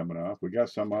and ain't coming off. We got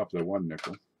some off the one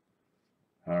nickel.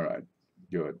 All right,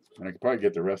 good. And I could probably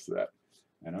get the rest of that.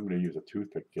 And I'm going to use a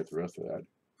toothpick to get the rest of that.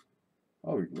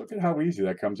 Oh, look at how easy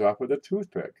that comes off with a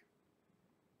toothpick.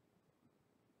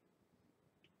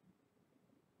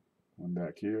 One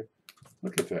back here.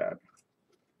 Look at that.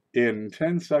 In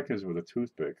 10 seconds with a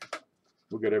toothpick,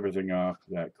 we'll get everything off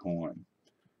that coin.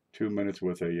 2 minutes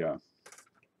with a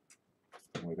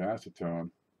with acetone,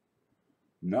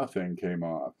 nothing came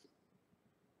off.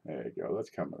 There you go. Let's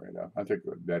come right up. I think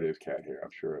that is cat hair. I'm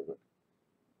sure of it.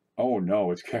 Oh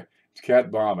no, it's cat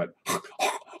vomit.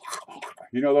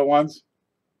 You know the ones?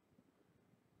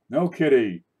 No,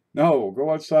 kitty. No,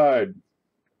 go outside.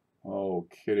 Oh,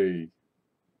 kitty.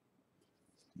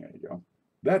 There you go.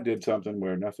 That did something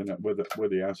where nothing with the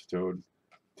acetone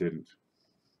didn't.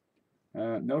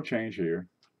 No change here.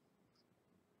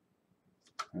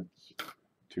 That's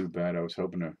too bad. I was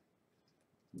hoping to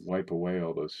wipe away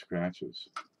all those scratches.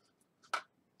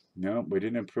 No, we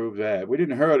didn't improve that. We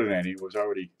didn't hurt it any. It was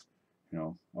already,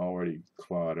 already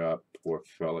clawed up. Poor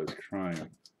fella's crying.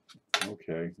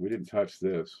 Okay, we didn't touch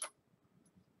this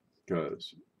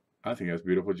because I think that's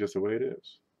beautiful just the way it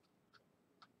is.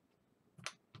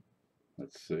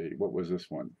 Let's see, what was this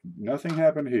one? Nothing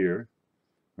happened here,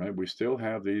 right? We still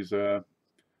have these,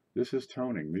 this is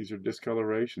toning. These are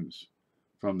discolorations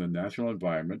from the natural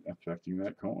environment affecting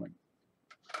that coin.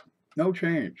 No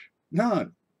change,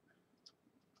 none.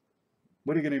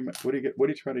 What are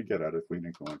you trying to get out of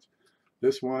cleaning coins?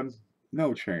 This one,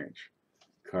 no change.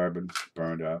 Carbon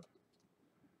burned up.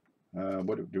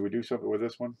 What do we do something with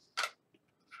this one?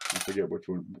 I forget which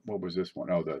one. What was this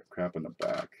one? Oh, the crap in the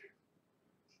back.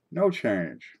 No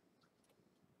change.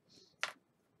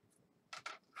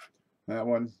 That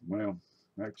one, well,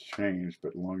 that's changed,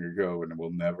 but long ago, and it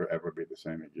will never ever be the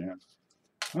same again.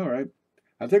 All right,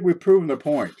 I think we've proven the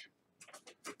point.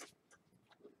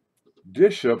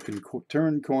 Dish soap can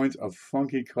turn coins a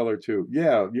funky color too.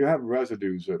 Yeah, you have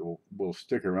residues that will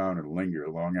stick around and linger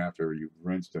long after you've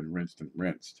rinsed and rinsed and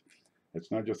rinsed.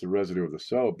 It's not just the residue of the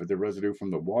soap, but the residue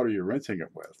from the water you're rinsing it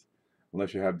with,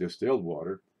 unless you have distilled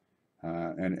water.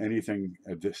 And anything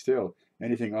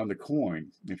anything on the coin,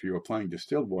 if you're applying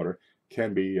distilled water,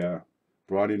 can be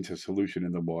brought into solution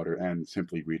in the water and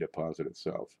simply redeposit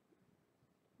itself.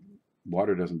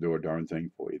 Water doesn't do a darn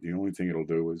thing for you. The only thing it'll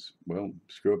do is, well,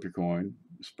 screw up your coin,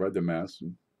 spread the mess,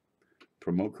 and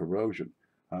promote corrosion.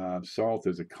 Salt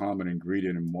is a common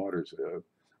ingredient in waters,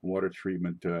 water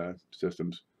treatment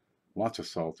systems. Lots of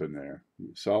salt in there.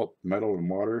 Salt, metal, and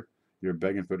water, you're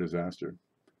begging for disaster.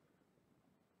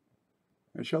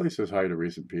 And Shelley says hi to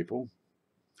recent people.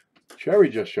 Sherry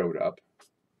just showed up.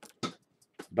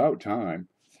 About time.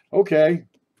 Okay,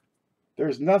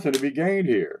 there's nothing to be gained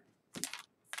here.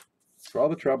 For all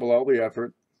the trouble, all the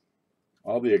effort,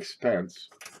 all the expense,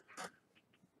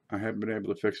 I haven't been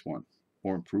able to fix one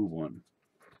or improve one.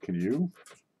 Can you?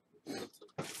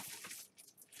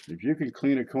 If you can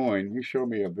clean a coin, you show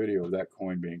me a video of that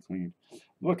coin being cleaned.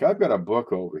 Look, I've got a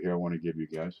book over here I want to give you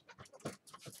guys.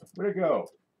 Where'd it go?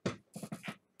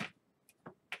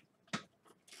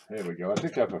 There we go. I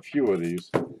picked up a few of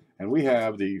these, and we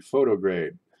have the photo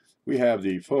grade. We have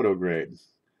the photo grade.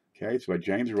 Okay, it's by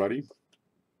James Ruddy.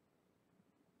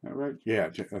 All right, yeah,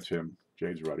 that's him,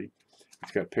 James Ruddy.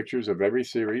 It's got pictures of every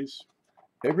series,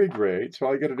 every grade. So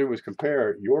all you got to do is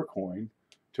compare your coin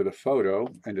to the photo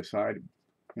and decide,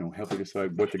 help you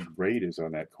decide what the grade is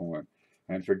on that coin.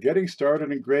 And for getting started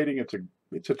in grading,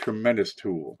 it's a tremendous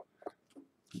tool.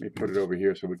 Let me put it over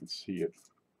here so we can see it.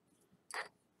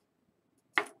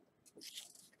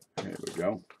 There we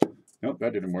go. Nope,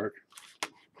 that didn't work.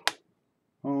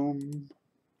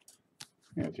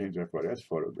 Yeah, change that photo. That's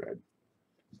photo grade.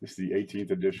 This is the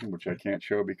 18th edition, which I can't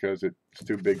show because it's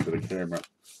too big for the camera.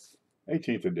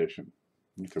 18th edition.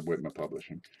 It's a Whitman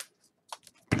Publishing.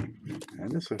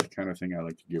 And this is the kind of thing I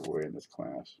like to give away in this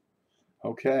class.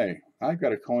 Okay, I've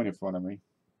got a coin in front of me.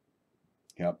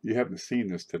 Yep, you haven't seen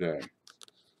this today.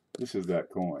 This is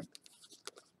that coin.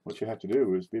 What you have to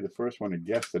do is be the first one to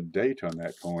guess the date on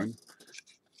that coin.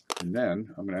 And then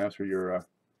I'm going to ask for your,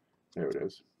 there it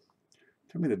is.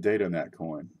 Tell me the date on that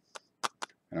coin.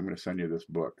 And I'm going to send you this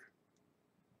book.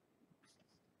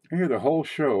 I hear the whole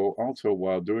show also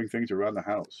while doing things around the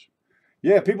house.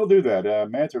 Yeah, people do that.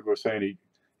 Mantrick was saying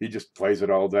he just plays it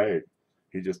all day.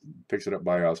 He just picks it up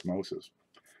by osmosis.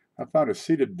 I found a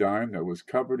seated dime that was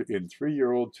covered in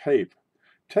 3-year-old tape.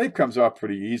 Tape comes off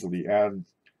pretty easily, and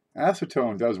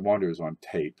acetone does wonders on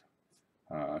tape,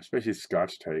 especially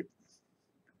Scotch tape.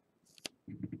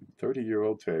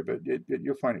 30-year-old tape.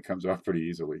 You'll find it comes off pretty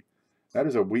easily. That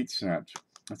is a wheat cent.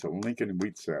 That's a Lincoln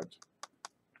wheat cent.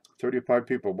 35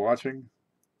 people watching.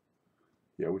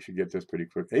 Yeah, we should get this pretty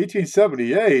quick.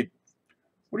 1878?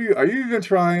 Are you even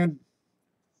trying?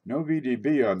 No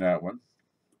VDB on that one.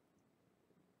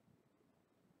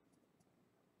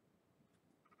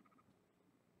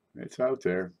 It's out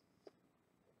there.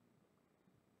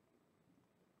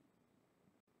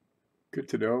 Good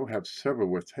to know. Have several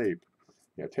with tape.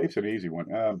 Yeah, tape's an easy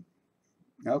one.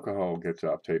 Alcohol gets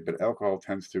off tape, but alcohol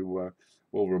tends to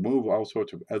will remove all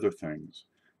sorts of other things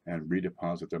and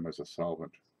redeposit them as a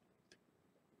solvent.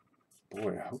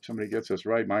 Boy, I hope somebody gets this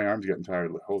right. My arm's getting tired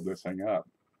of holding this thing up.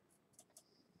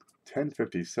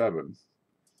 1057.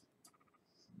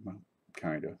 Well,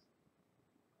 kind of.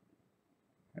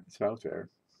 It's out there.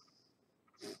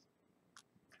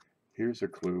 Here's a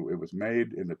clue. It was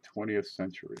made in the 20th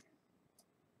century.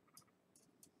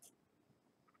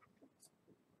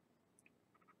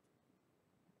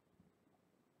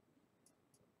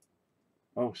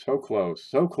 Oh, so close.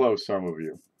 So close, some of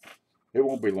you. It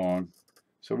won't be long.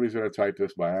 Somebody's going to type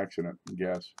this by accident and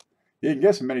guess. You can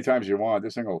guess as many times as you want.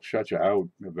 This thing will shut you out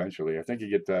eventually. I think you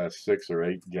get 6 or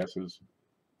 8 guesses.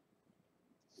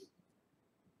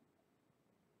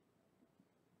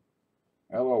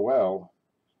 LOL.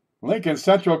 Lincoln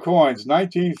Central Coins,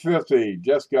 1950.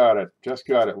 Just got it. Just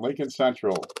got it. Lincoln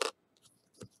Central.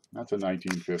 That's a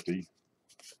 1950.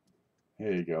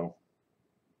 There you go.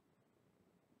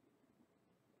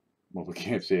 Well, we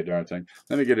can't see a darn thing.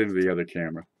 Let me get into the other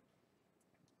camera.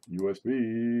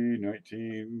 USB,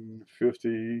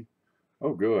 1950.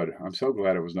 Oh, good. I'm so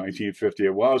glad it was 1950.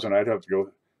 It was, and I'd have to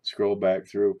go scroll back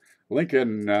through.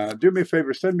 Lincoln, do me a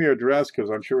favor, send me your address, because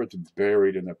I'm sure it's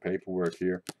buried in the paperwork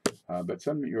here. But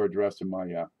send me your address to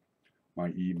my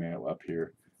my email up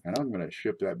here, and I'm going to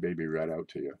ship that baby right out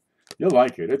to you. You'll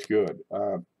like it. It's good.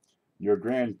 Your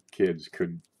grandkids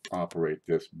could operate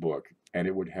this book, and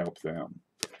it would help them.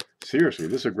 Seriously,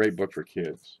 this is a great book for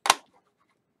kids.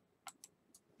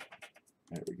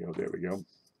 There we go. There we go.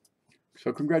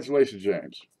 So congratulations,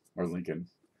 James, or Lincoln,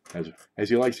 as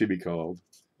he likes to be called.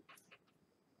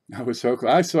 I was so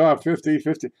close. I saw 50,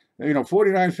 50,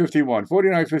 49, 51,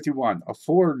 49, 51.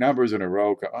 4 numbers in a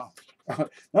row. Oh,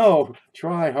 no,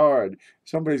 try hard.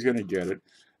 Somebody's going to get it.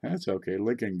 That's okay.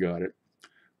 Lincoln got it.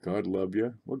 God love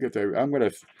you. We'll get there. I'm going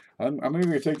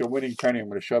to take the winning penny. I'm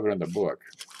going to shove it in the book.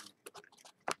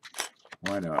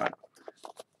 Why not?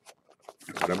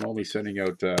 But I'm only sending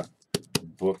out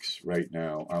books right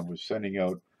now. I was sending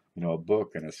out, a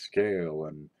book and a scale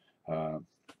and,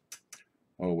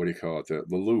 what do you call it? The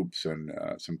loops and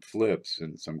some flips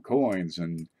and some coins.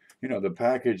 And, the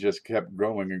package just kept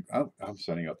growing. I'm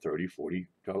sending out $30,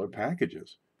 $40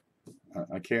 packages.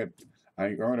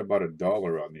 I earn about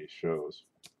 $1 on these shows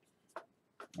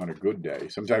on a good day.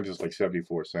 Sometimes it's like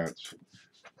 74 cents.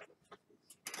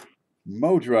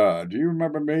 Modra, do you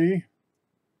remember me?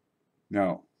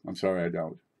 No, I'm sorry, I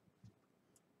don't.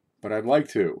 But I'd like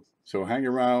to. So hang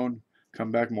around,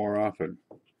 come back more often.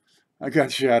 I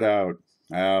got shut out.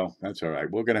 Oh, that's all right.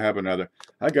 We're gonna have another.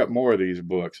 I got more of these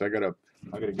books. I got a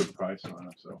good price on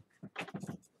them. So,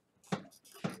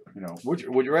 would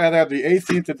you rather have the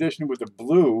 18th edition with the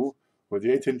blue or the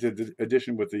 18th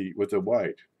edition with the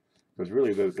white? Because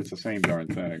really, it's the same darn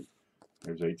thing.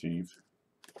 There's 18th.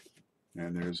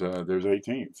 And there's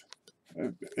 18th.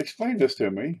 Explain this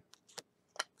to me.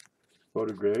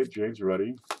 Photograde, James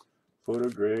Ruddy.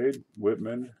 Photograde,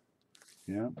 Whitman.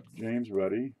 Yeah, James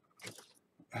Ruddy.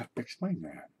 Explain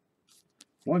that.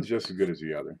 One's just as good as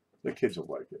the other. The kids will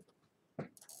like it.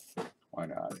 Why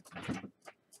not?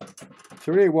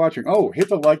 38 watching. Oh, hit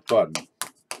the like button.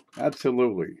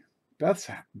 Absolutely. Beth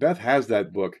has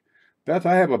that book. Beth,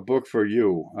 I have a book for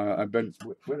you. Where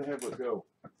the hell did it go?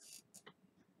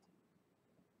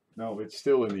 No, it's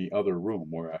still in the other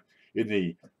room, in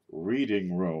the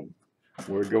reading room.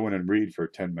 We're going and read for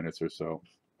 10 minutes or so.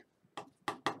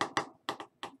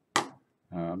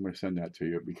 I'm going to send that to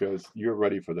you because you're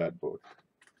ready for that book.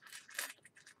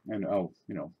 And I'll,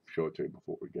 show it to you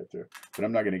before we get there. But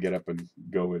I'm not going to get up and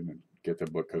go in and get the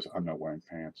book because I'm not wearing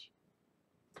pants.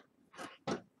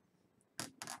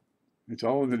 It's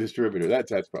all in the distributor.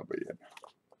 That's probably it.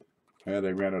 Yeah,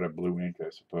 they ran out of blue ink, I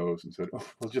suppose, and said, oh,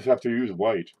 we'll just have to use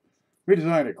white.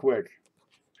 Redesign it quick.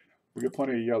 We got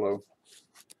plenty of yellow.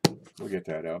 We'll get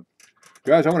that out.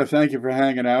 Guys, I want to thank you for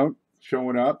hanging out,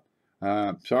 showing up.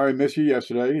 Sorry I missed you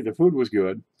yesterday. The food was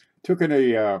good. Took in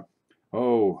a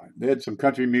Oh, they had some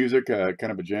country music, kind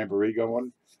of a jamboree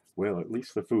going. Well, at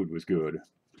least the food was good.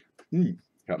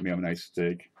 Got me a nice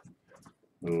steak,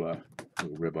 little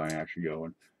ribeye action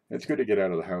going. It's good to get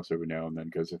out of the house every now and then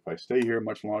because if I stay here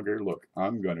much longer, look,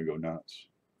 I'm gonna go nuts.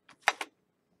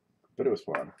 But it was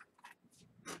fun.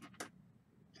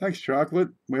 Thanks, Chocolate.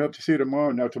 We hope to see you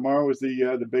tomorrow. Now, tomorrow is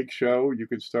the big show. You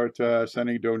can start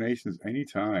sending donations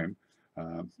anytime.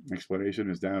 Explanation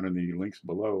is down in the links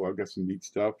below. I've got some neat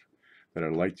stuff that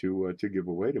I'd like to give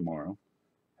away tomorrow,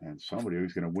 and somebody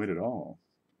who's going to win it all.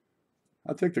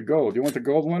 I'll take the gold. You want the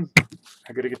gold one?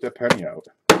 I got to get that penny out.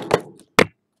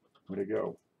 Where'd it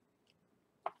go?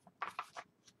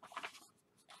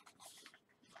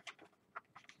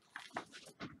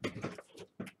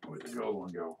 Where'd the gold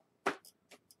one go?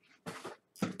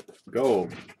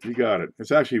 Gold. You got it.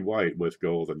 It's actually white with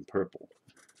gold and purple.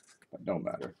 But no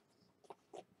matter.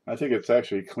 I think it's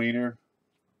actually cleaner.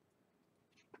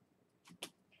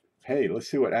 Hey, let's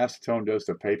see what acetone does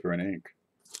to paper and ink.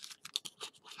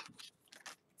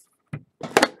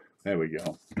 There we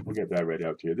go. We'll get that right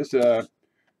out to you. This is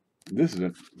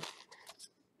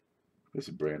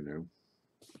brand new.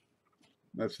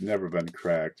 That's never been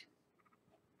cracked.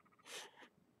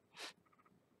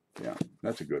 Yeah,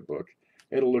 that's a good book.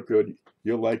 It'll look good.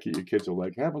 You'll like it. Your kids will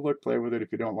like it. Have a look, play with it.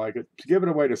 If you don't like it, give it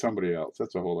away to somebody else.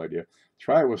 That's the whole idea.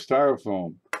 Try it with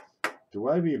styrofoam. Do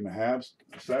I even have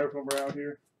styrofoam around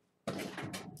here? I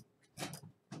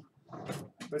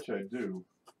bet you I do.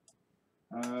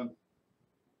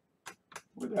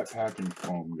 Where'd that packing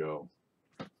foam go?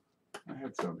 I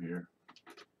had some here.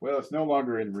 Well, it's no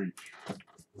longer in reach.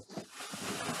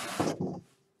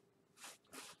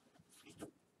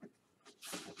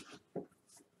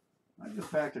 I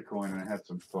just packed a coin and I had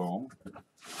some foam.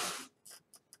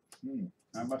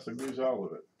 I must have used all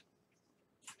of it.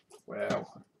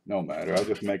 Well, no matter. I'll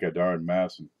just make a darn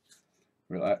mess. And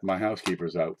my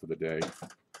housekeeper's out for the day.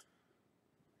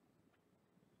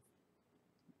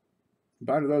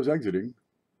 Bye to those exiting.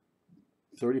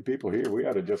 30 people here. We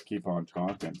ought to just keep on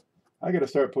talking. I got to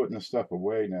start putting this stuff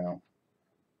away now.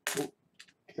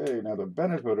 Okay, now the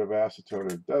benefit of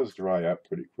acetone, it does dry up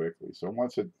pretty quickly. So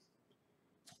once it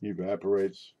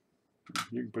evaporates,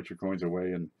 you can put your coins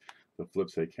away and the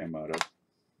flips they came out of.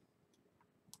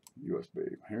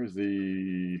 USB. Here's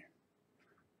the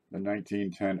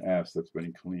 1910S that's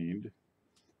been cleaned.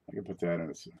 I can put that in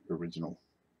its original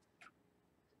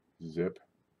zip.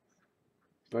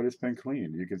 But it's been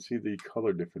cleaned. You can see the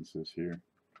color differences here.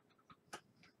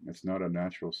 It's not a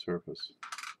natural surface.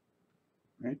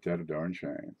 Ain't that a darn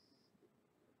shame?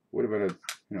 Would have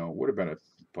been a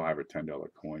 $5 or $10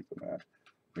 coin for that.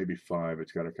 Maybe $5.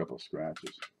 It's got a couple of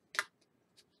scratches.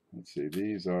 Let's see.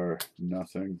 These are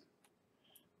nothing.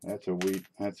 That's a wheat.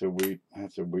 That's a wheat.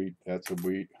 That's a wheat. That's a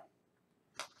wheat.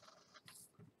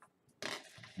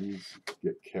 These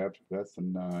get kept. That's a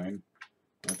 9.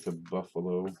 That's a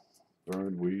buffalo.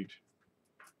 Burned wheat.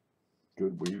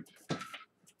 Good wheat.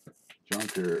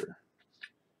 Junker.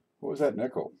 What was that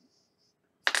nickel?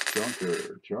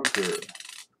 Junker. Junker.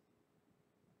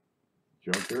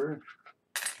 Junker.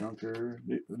 Junker.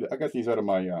 I got these out of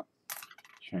my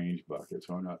change bucket,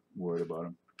 so I'm not worried about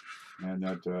them. And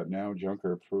that now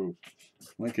Junker approved.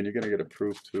 Lincoln, you're going to get a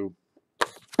proof too.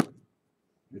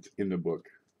 It's in the book.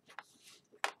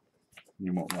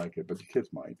 You won't like it, but the kids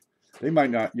might. They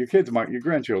might not. Your kids might. Your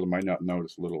grandchildren might not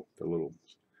notice the little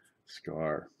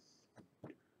scar.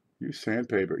 Use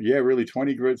sandpaper. Yeah, really.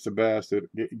 20 grit's the best.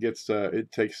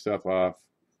 It takes stuff off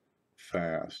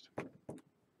fast.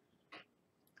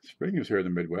 Spring is here in the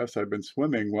Midwest. I've been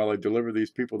swimming while I deliver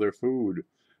these people their food.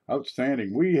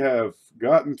 Outstanding. We have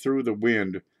gotten through the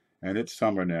wind, and it's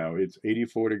summer now. It's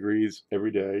 84 degrees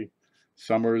every day.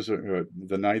 Summers,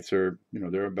 the nights are,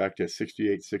 they're back to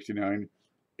 68, 69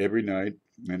 every night,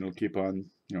 and it'll keep on,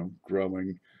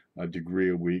 growing a degree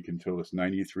a week until it's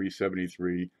 93,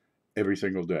 73 every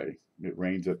single day. It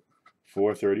rains at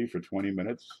 4:30 for 20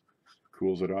 minutes,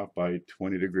 cools it off by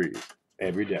 20 degrees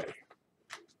every day.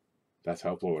 That's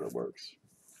how Florida works.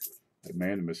 But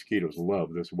man, the mosquitoes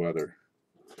love this weather.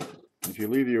 If you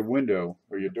leave your window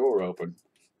or your door open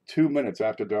 2 minutes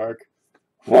after dark,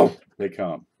 whoa, they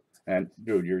come. And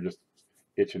dude, you're just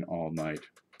itching all night.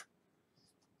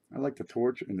 I like the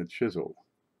torch and the chisel.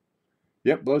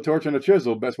 Yep, blowtorch and a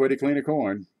chisel, best way to clean a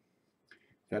coin.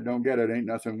 If that don't get it, ain't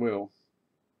nothing will.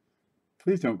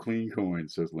 Please don't clean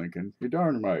coins, says Lincoln. You're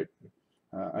darn right.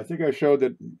 I think I showed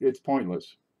that it's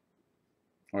pointless.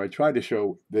 Or I tried to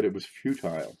show that it was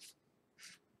futile.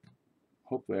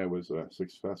 Hopefully I was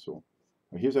successful.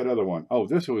 Here's that other one. Oh,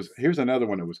 here's another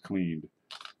one that was cleaned.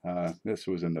 This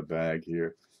was in the bag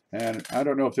here. And I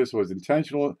don't know if this was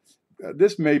intentional.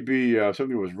 this may be something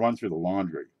that was run through the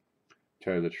laundry, to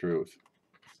tell you the truth.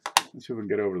 Let's see if we can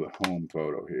get over to the home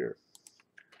photo here.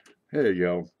 There you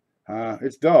go.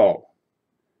 It's dull.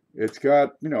 It's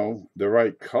got, you know, the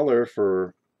right color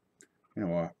for, you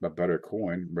know, a better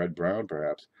coin, red-brown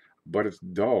perhaps, but it's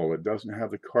dull. It doesn't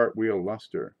have the cartwheel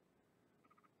luster.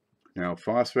 Now,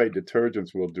 phosphate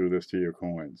detergents will do this to your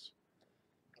coins.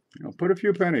 You know, put a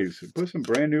few pennies, put some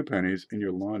brand new pennies in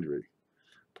your laundry.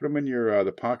 Put them in your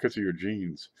the pockets of your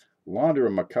jeans. Launder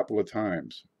them a couple of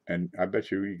times, and I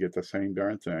bet you get the same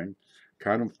darn thing.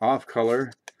 Kind of off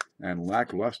color and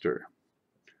lackluster.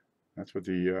 That's what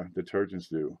the detergents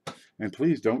do. And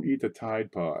please don't eat the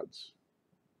Tide Pods.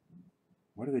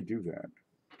 Why do they do that?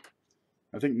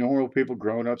 I think normal people,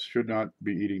 grown-ups, should not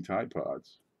be eating Tide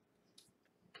Pods.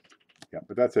 Yeah,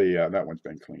 but that's that one's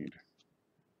been cleaned.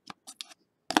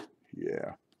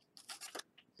 Yeah.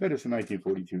 That is a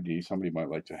 1942D. Somebody might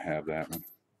like to have that one.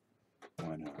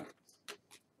 Why not?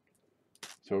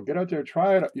 So get out there,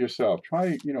 try it yourself.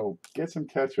 Try, you know, get some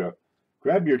ketchup.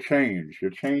 Grab your change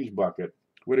bucket.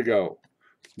 Way to go.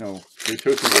 You know, your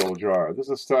Tootsie Roll jar. This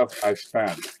is stuff I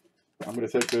spent. I'm going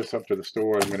to take this up to the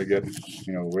store. I'm going to get,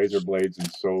 you know, razor blades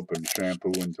and soap and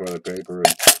shampoo and toilet paper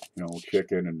and, you know,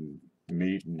 chicken and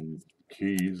meat and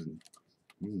cheese and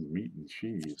meat and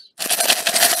cheese.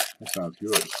 That sounds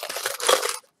good.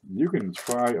 You can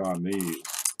try on these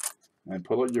and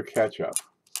pull out your ketchup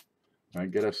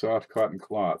and get a soft cotton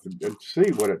cloth and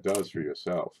see what it does for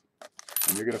yourself.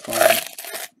 And you're going to find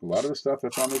a lot of the stuff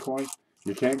that's on the coin,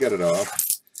 you can't get it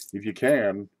off. If you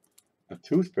can, a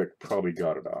toothpick probably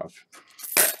got it off.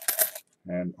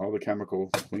 And all the chemical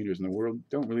cleaners in the world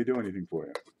don't really do anything for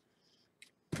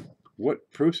you.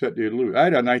 What proof set do you lose? I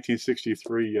had a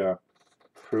 1963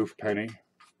 proof penny.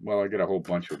 Well, I got a whole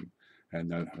bunch of them. And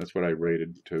that's what I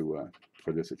rated to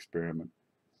for this experiment.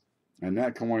 And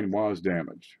that coin was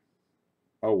damaged.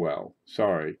 Oh well,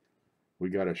 sorry. We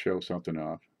got to show something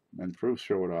off. And proofs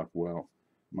show it off well.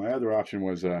 My other option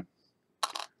was, what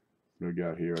do we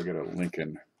got here? I got a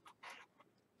Lincoln.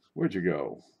 Where'd you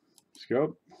go?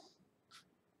 Scope?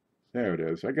 There it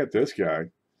is. I got this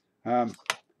guy.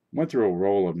 Went through a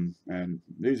roll of them, and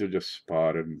these are just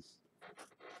spotted.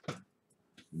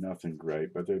 Nothing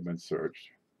great, but they've been searched.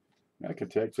 I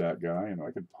could take that guy, and I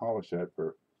could polish that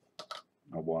for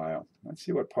a while. Let's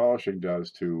see what polishing does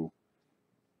to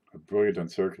a brilliant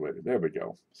uncirculated. There we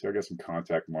go. See, I got some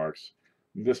contact marks.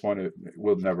 This one it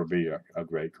will never be a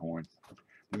great coin.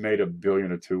 They made $1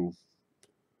 billion or two.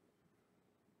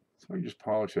 So you just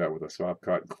polish that with a soft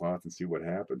cotton cloth and see what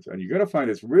happens. And you're going to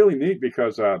find it's really neat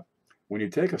because when you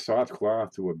take a soft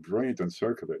cloth to a brilliant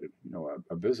uncirculated, you know,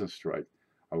 a business strike,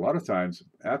 a lot of times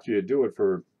after you do it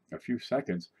for a few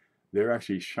seconds, they're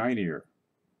actually shinier,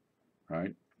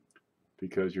 right?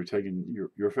 Because you're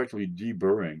effectively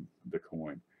deburring the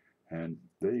coin, and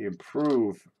they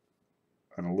improve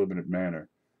in a limited manner.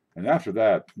 And after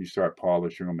that, you start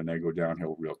polishing them, and they go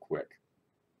downhill real quick.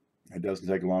 It doesn't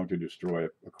take long to destroy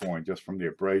a coin just from the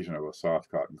abrasion of a soft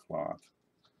cotton cloth.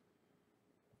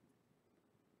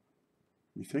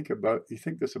 You think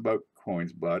this about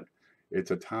coins, but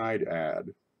it's a Tide ad.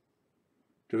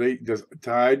 Does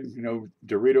Tide, you know,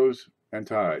 Doritos and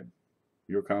Tide,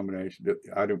 your combination?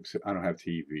 I don't have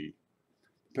TV.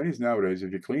 Pennies nowadays,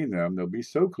 if you clean them, they'll be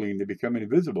so clean they become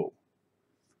invisible.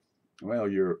 Well,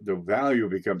 the value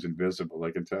becomes invisible,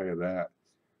 I can tell you that.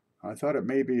 I thought it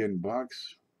may be in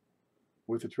box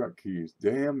with the truck keys.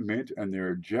 Damn mint, and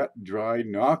they're jet dry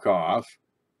knockoff.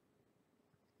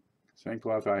 Same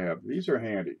cloth I have. These are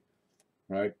handy,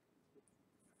 right?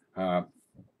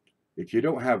 If you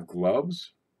don't have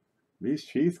gloves, these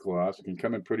sheath cloths can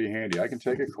come in pretty handy. I can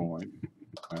take a coin,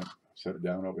 right, set it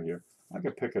down over here. I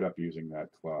can pick it up using that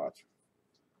cloth,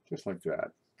 just like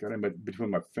that. Got it between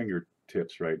my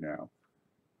fingertips right now,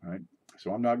 right?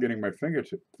 So I'm not getting my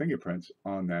fingerprints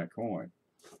on that coin.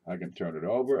 I can turn it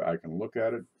over, I can look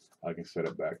at it, I can set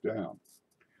it back down.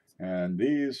 And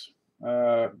these,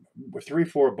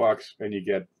 $3-4, and you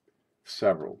get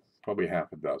several, probably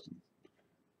half a dozen.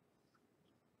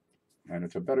 And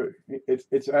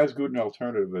it's as good an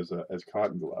alternative as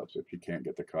cotton gloves if you can't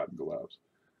get the cotton gloves.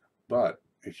 But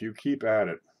if you keep at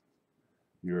it,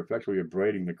 you're effectively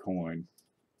abrading the coin,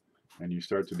 and you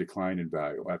start to decline in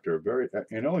value after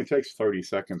it only takes 30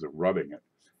 seconds of rubbing it,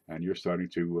 and you're starting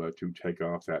to take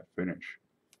off that finish.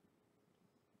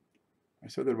 I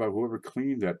said that about whoever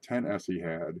cleaned that 10S he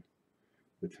had,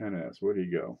 the 10S. Where do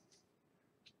you go?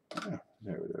 Ah,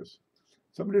 there it is.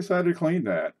 Somebody decided to clean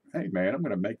that. Hey man, I'm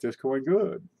going to make this coin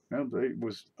good. Well, it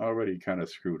was already kind of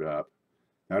screwed up.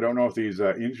 Now, I don't know if these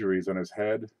injuries on his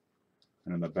head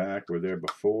and in the back were there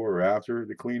before or after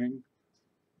the cleaning,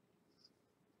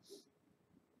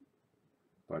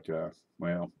 But,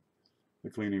 well, the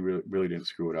cleaning really didn't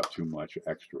screw it up too much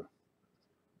extra.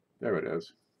 There it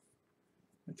is.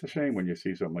 It's a shame when you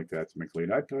see something like that's been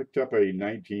cleaned. I picked up a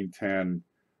 1910.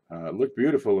 It looked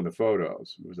beautiful in the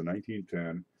photos. It was a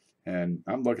 1910. And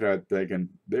I'm looking at it thinking,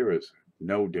 there is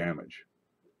no damage.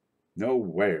 No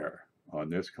wear on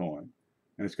this coin.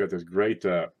 And it's got this great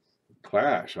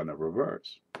clash on the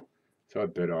reverse. So I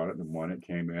bid on it, and when it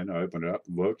came in, I opened it up,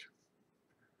 looked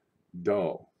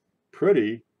dull.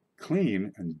 Pretty,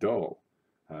 clean, and dull.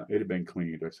 It had been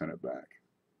cleaned. I sent it back.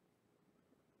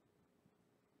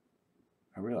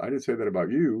 I didn't say that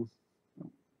about you.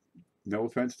 No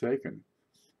offense taken.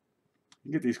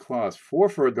 You get these cloths, 4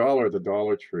 for $1 at the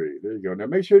Dollar Tree. There you go. Now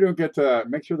make sure you don't get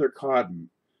make sure they're cotton,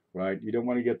 right? You don't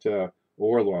want to get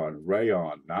Orlon,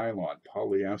 rayon, nylon,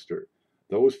 polyester.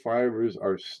 Those fibers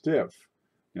are stiff.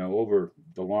 You know, over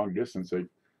the long distance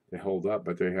they hold up,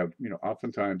 but they have, you know,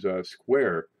 oftentimes a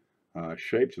square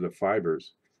shape to the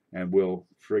fibers and will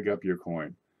frig up your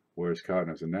coin. Whereas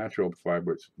cotton is a natural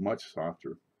fiber, it's much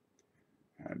softer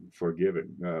and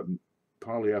forgiving.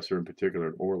 Polyester in particular,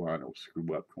 and Orlon will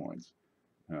screw up coins.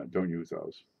 Don't use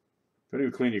those. Don't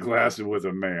even clean your glasses with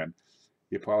them, man.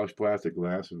 You polish plastic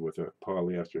glasses with a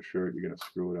polyester shirt, you're going to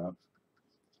screw it up.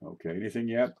 Okay, anything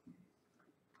yet?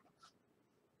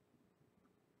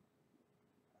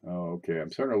 Okay,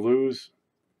 I'm starting to lose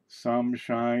some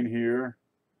shine here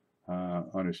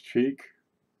on his cheek.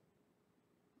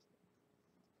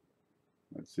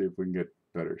 Let's see if we can get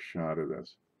a better shot of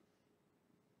this.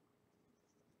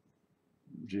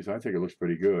 Geez, I think it looks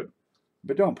pretty good.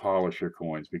 But don't polish your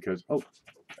coins because, oh,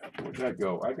 where'd that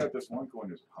go? I got this one coin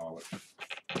that's polished.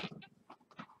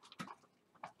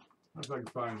 Let's see if I can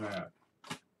find that.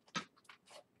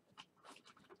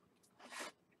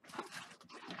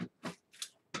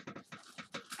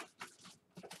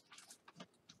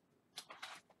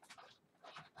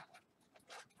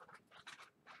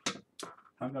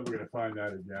 I'm never going to find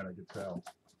that again, I can tell.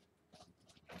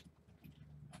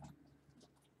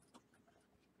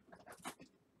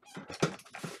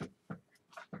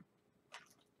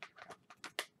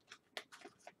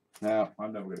 No,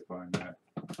 I'm never going to find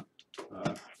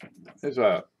that. There's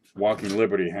a Walking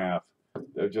Liberty half.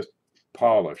 They're just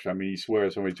polished. I mean, he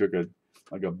swears somebody took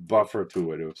like a buffer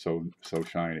to it. It was so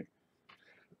shiny.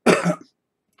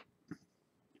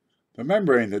 The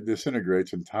membrane that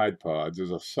disintegrates in Tide Pods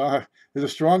is a strong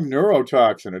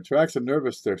neurotoxin. It attracts the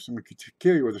nervous system and can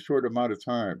kill you with a short amount of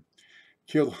time.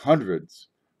 Killed hundreds.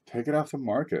 Take it off the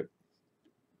market.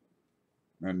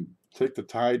 And take the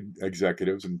Tide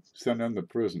executives and send them to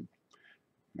prison.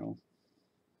 You know,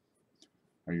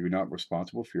 are you not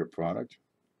responsible for your product?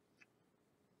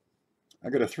 I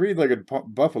got a 3-legged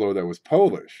buffalo that was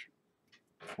Polish.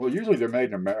 Well, usually they're made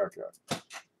in America.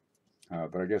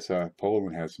 But I guess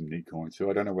Poland has some neat coins, so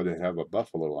I don't know whether they have a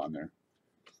buffalo on there.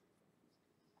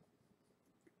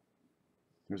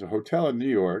 There's a hotel in New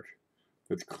York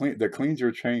that cleans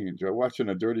your change. I'm watching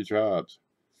the Dirty Jobs.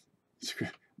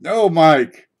 No,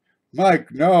 Mike!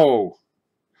 Mike, no!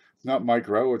 Not Mike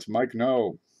Rowe, it's Mike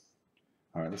No.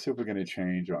 All right, let's see if we get any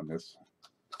change on this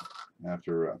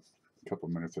after a couple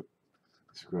minutes of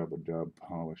scrub-a-dub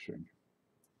polishing.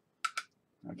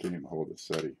 I can't even hold it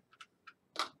steady.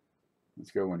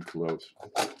 Let's go in close.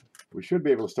 We should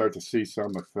be able to start to see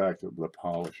some effect of the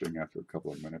polishing after a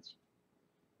couple of minutes.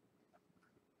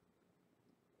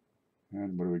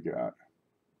 And what do we got?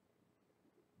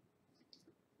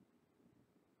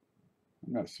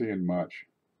 I'm not seeing much.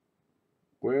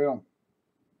 Well,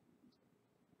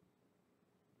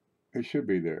 it should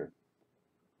be there.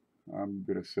 I'm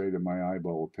going to say that my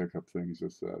eyeball will pick up things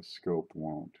that the scope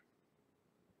won't.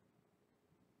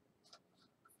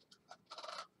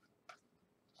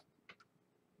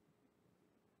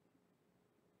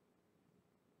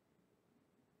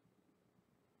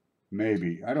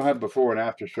 Maybe. I don't have before and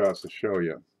after shots to show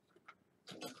you.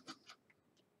 But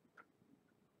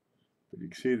you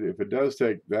can see that if it does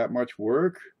take that much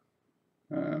work,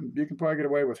 you can probably get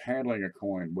away with handling a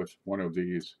coin with one of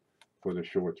these for the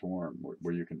short term,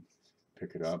 where you can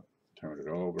pick it up, turn it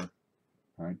over,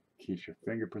 right? Keep your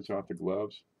fingerprints off the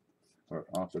gloves or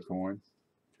off the coin.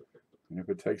 And if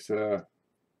it takes that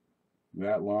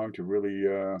long to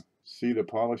really see the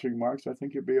polishing marks, I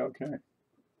think you'll be okay.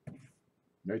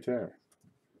 Right there.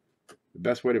 The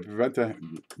best way to prevent that,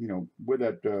 you know, with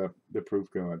that the proof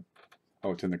going.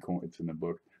 Oh, it's in the coin. It's in the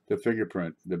book. The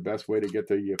fingerprint. The best way to get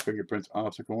the fingerprints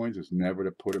off the coins is never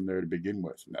to put them there to begin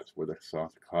with, and that's where the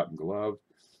soft cotton glove,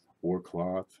 or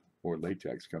cloth, or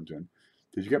latex comes in.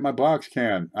 Did you get my box,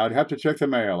 Ken? I'd have to check the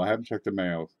mail. I haven't checked the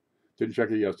mail. Didn't check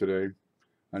it yesterday.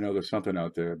 I know there's something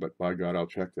out there, but by God, I'll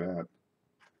check that.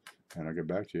 And I'll get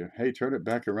back to you. Hey, turn it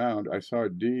back around. I saw a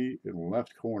D in the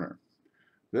left corner.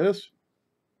 This?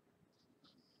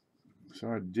 I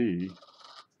saw a D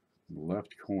in the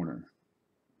left corner.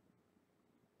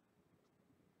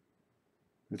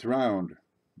 It's round.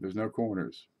 There's no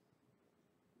corners.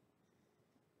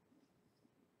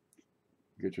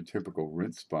 Get your typical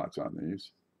rinse spots on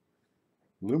these.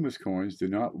 Loomis coins do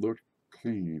not look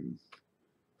clean.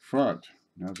 Front.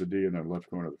 Now the D in the left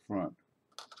corner of the front.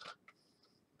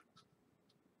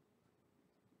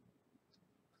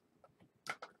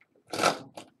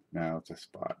 Now it's a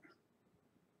spot.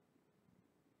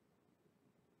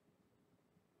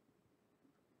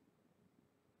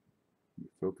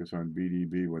 Focus on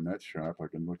BDB when that's sharp. I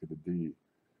can look at the D.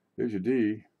 There's your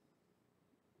D.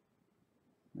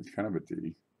 It's kind of a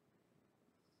D.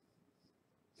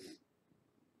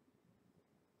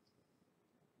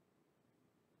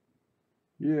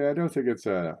 Yeah, I don't think it's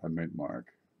a mint mark.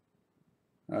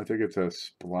 I think it's a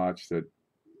splotch that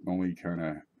only kind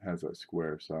of has a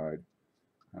square side.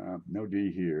 No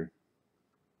D here.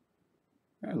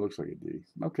 It looks like a D.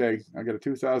 Okay, I got a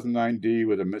 2009 D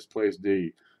with a misplaced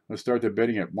D. Let's start the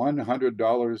bidding at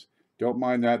 $100. Don't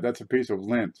mind that. That's a piece of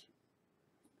lint.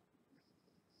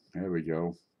 There we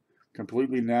go.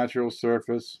 Completely natural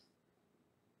surface.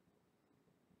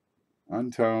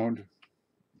 Untoned.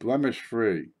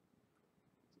 Blemish-free.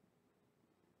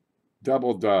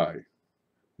 Double die.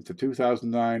 It's a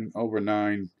 2009 over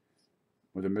 9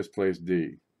 with a misplaced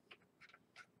D.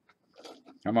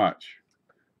 How much?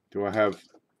 Do I have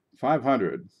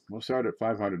 500? We'll start at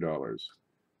 $500.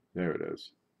 There it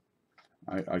is.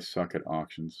 I suck at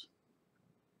auctions.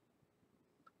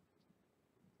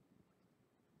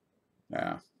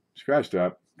 Nah, scratched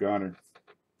up, goner.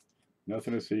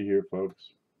 Nothing to see here,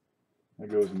 folks.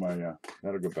 That goes in my,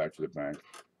 that'll go back to the bank.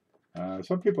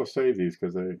 Some people save these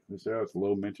because they say, oh, it's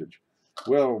low mintage.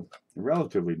 Well,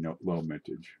 relatively low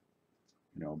mintage,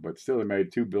 you know, but still they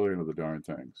made $2 billion of the darn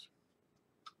things.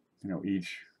 You know,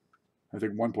 each, I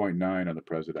think 1.9 on the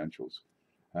presidentials.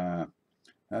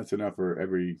 That's enough for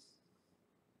every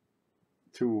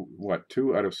two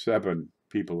out of 7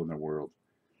 people in the world.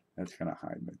 That's kind of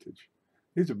high mintage.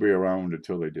 These will be around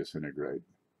until they disintegrate.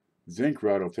 Zinc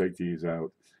rod will take these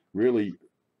out. Really,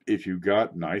 if you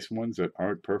got nice ones that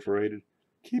aren't perforated,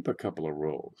 keep a couple of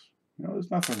rolls. You know,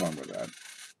 there's nothing wrong with that.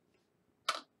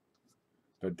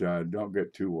 But don't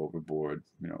get too overboard.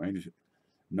 You know,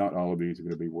 not all of these are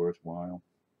going to be worthwhile.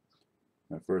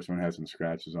 That first one has some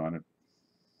scratches on it.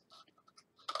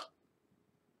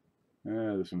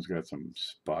 This one's got some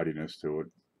spottiness to it.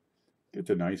 Get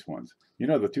the nice ones. You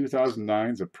know, the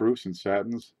 2009s, the proofs and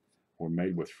satins were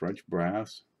made with French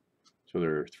brass. So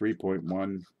they're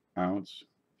 3.1 ounce,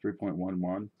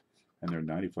 3.11, and they're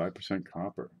 95%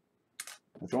 copper.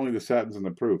 That's only the satins and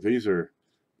the proof. These are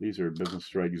business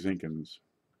strike Zinkins.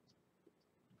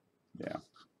 Yeah.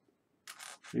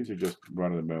 These are just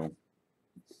run of the mill.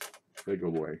 They go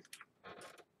away.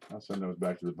 I'll send those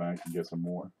back to the bank and get some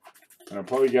more. And I'll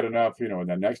probably get enough, you know, in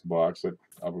the next box that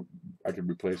I can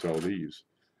replace all these.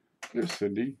 There's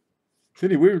Cindy.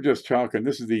 Cindy, we were just talking.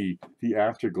 This is the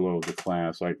afterglow of the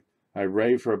class. I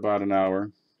raved for about an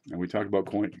hour, and we talked about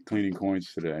cleaning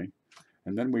coins today.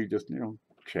 And then we just, you know,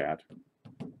 chat.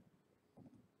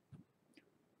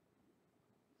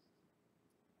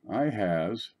 I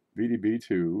has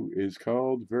VDB2 is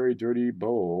called Very Dirty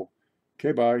Bowl.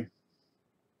 Okay, bye.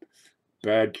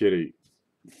 Bad kitty.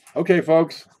 Okay,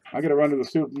 folks, I got to run to the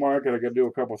supermarket. I got to do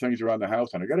a couple things around the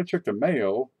house, and I got to check the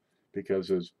mail because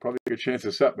there's probably a good chance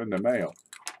of something in the mail.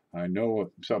 I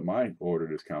know something I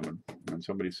ordered is coming, and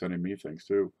somebody's sending me things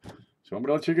too. So I'm going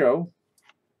to let you go.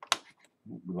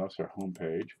 We lost our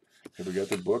homepage. Have we got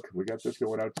the book? We got this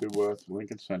going out to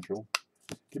Lincoln Central.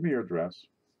 Give me your address.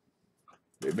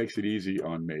 It makes it easy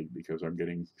on me because I'm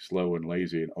getting slow and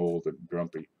lazy and old and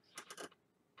grumpy.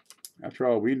 After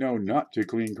all, we know not to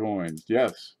clean coins.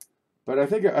 Yes. But I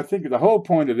think the whole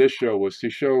point of this show was to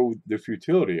show the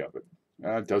futility of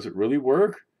it. Does it really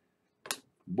work?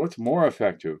 What's more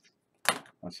effective?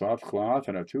 A soft cloth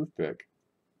and a toothpick.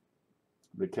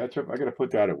 The ketchup, I got to put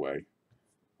that away.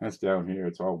 That's down here.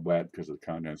 It's all wet because of the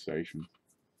condensation.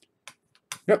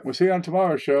 Yep, we'll see you on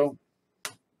tomorrow's show.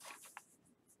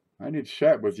 I need to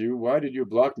chat with you. Why did you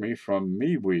block me from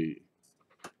MeWe?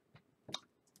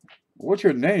 What's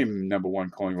your name,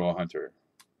 #1 Coin Roll Hunter?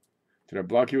 Did I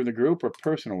block you in the group or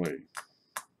personally?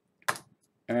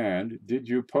 And did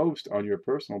you post on your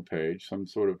personal page some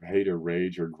sort of hate or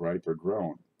rage or gripe or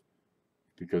groan?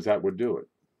 Because that would do it.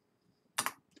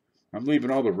 I'm leaving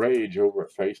all the rage over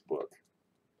at Facebook.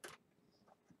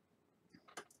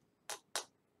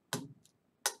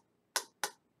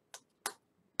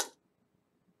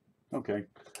 Okay,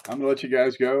 I'm gonna let you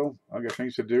guys go. I got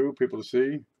things to do, people to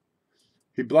see.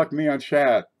 He blocked me on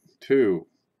chat too.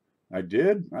 I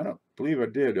did? I don't believe I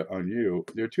did on you.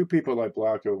 There are two people I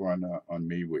blocked over on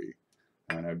MeWe,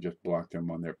 and I've just blocked them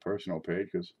on their personal page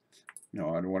because I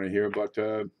don't want to hear about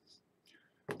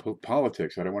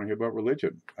politics. I don't want to hear about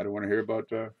religion. I don't want to hear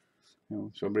about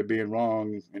somebody being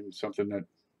wrong in something that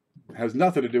has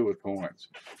nothing to do with coins.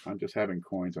 I'm just having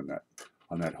coins on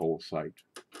that whole site.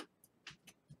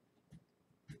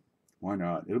 Why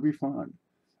not? It'll be fun.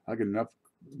 I get enough,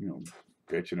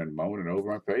 bitching and moaning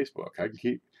over on Facebook. I can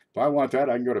keep. If I want that,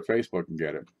 I can go to Facebook and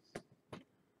get it.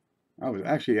 I was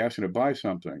actually asking to buy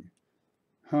something.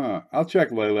 Huh. I'll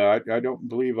check, Layla. I don't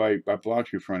believe I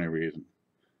blocked you for any reason.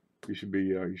 You should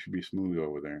be smooth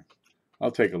over there.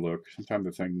 I'll take a look. Sometimes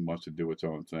the thing wants to do its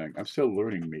own thing. I'm still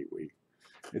learning MeWe.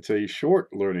 It's a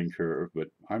short learning curve, but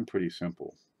I'm pretty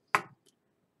simple.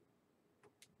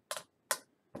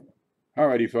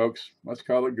 Alrighty, folks. Let's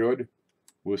call it good.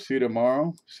 We'll see you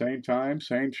tomorrow. Same time,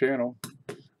 same channel.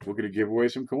 We're going to give away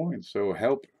some coins. So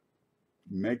help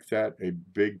make that a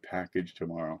big package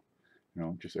tomorrow.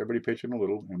 Just everybody pitch in a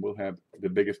little, and we'll have the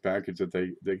biggest package that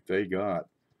they got.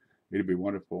 It'll be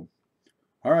wonderful.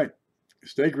 All right.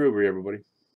 Stay groovy, everybody.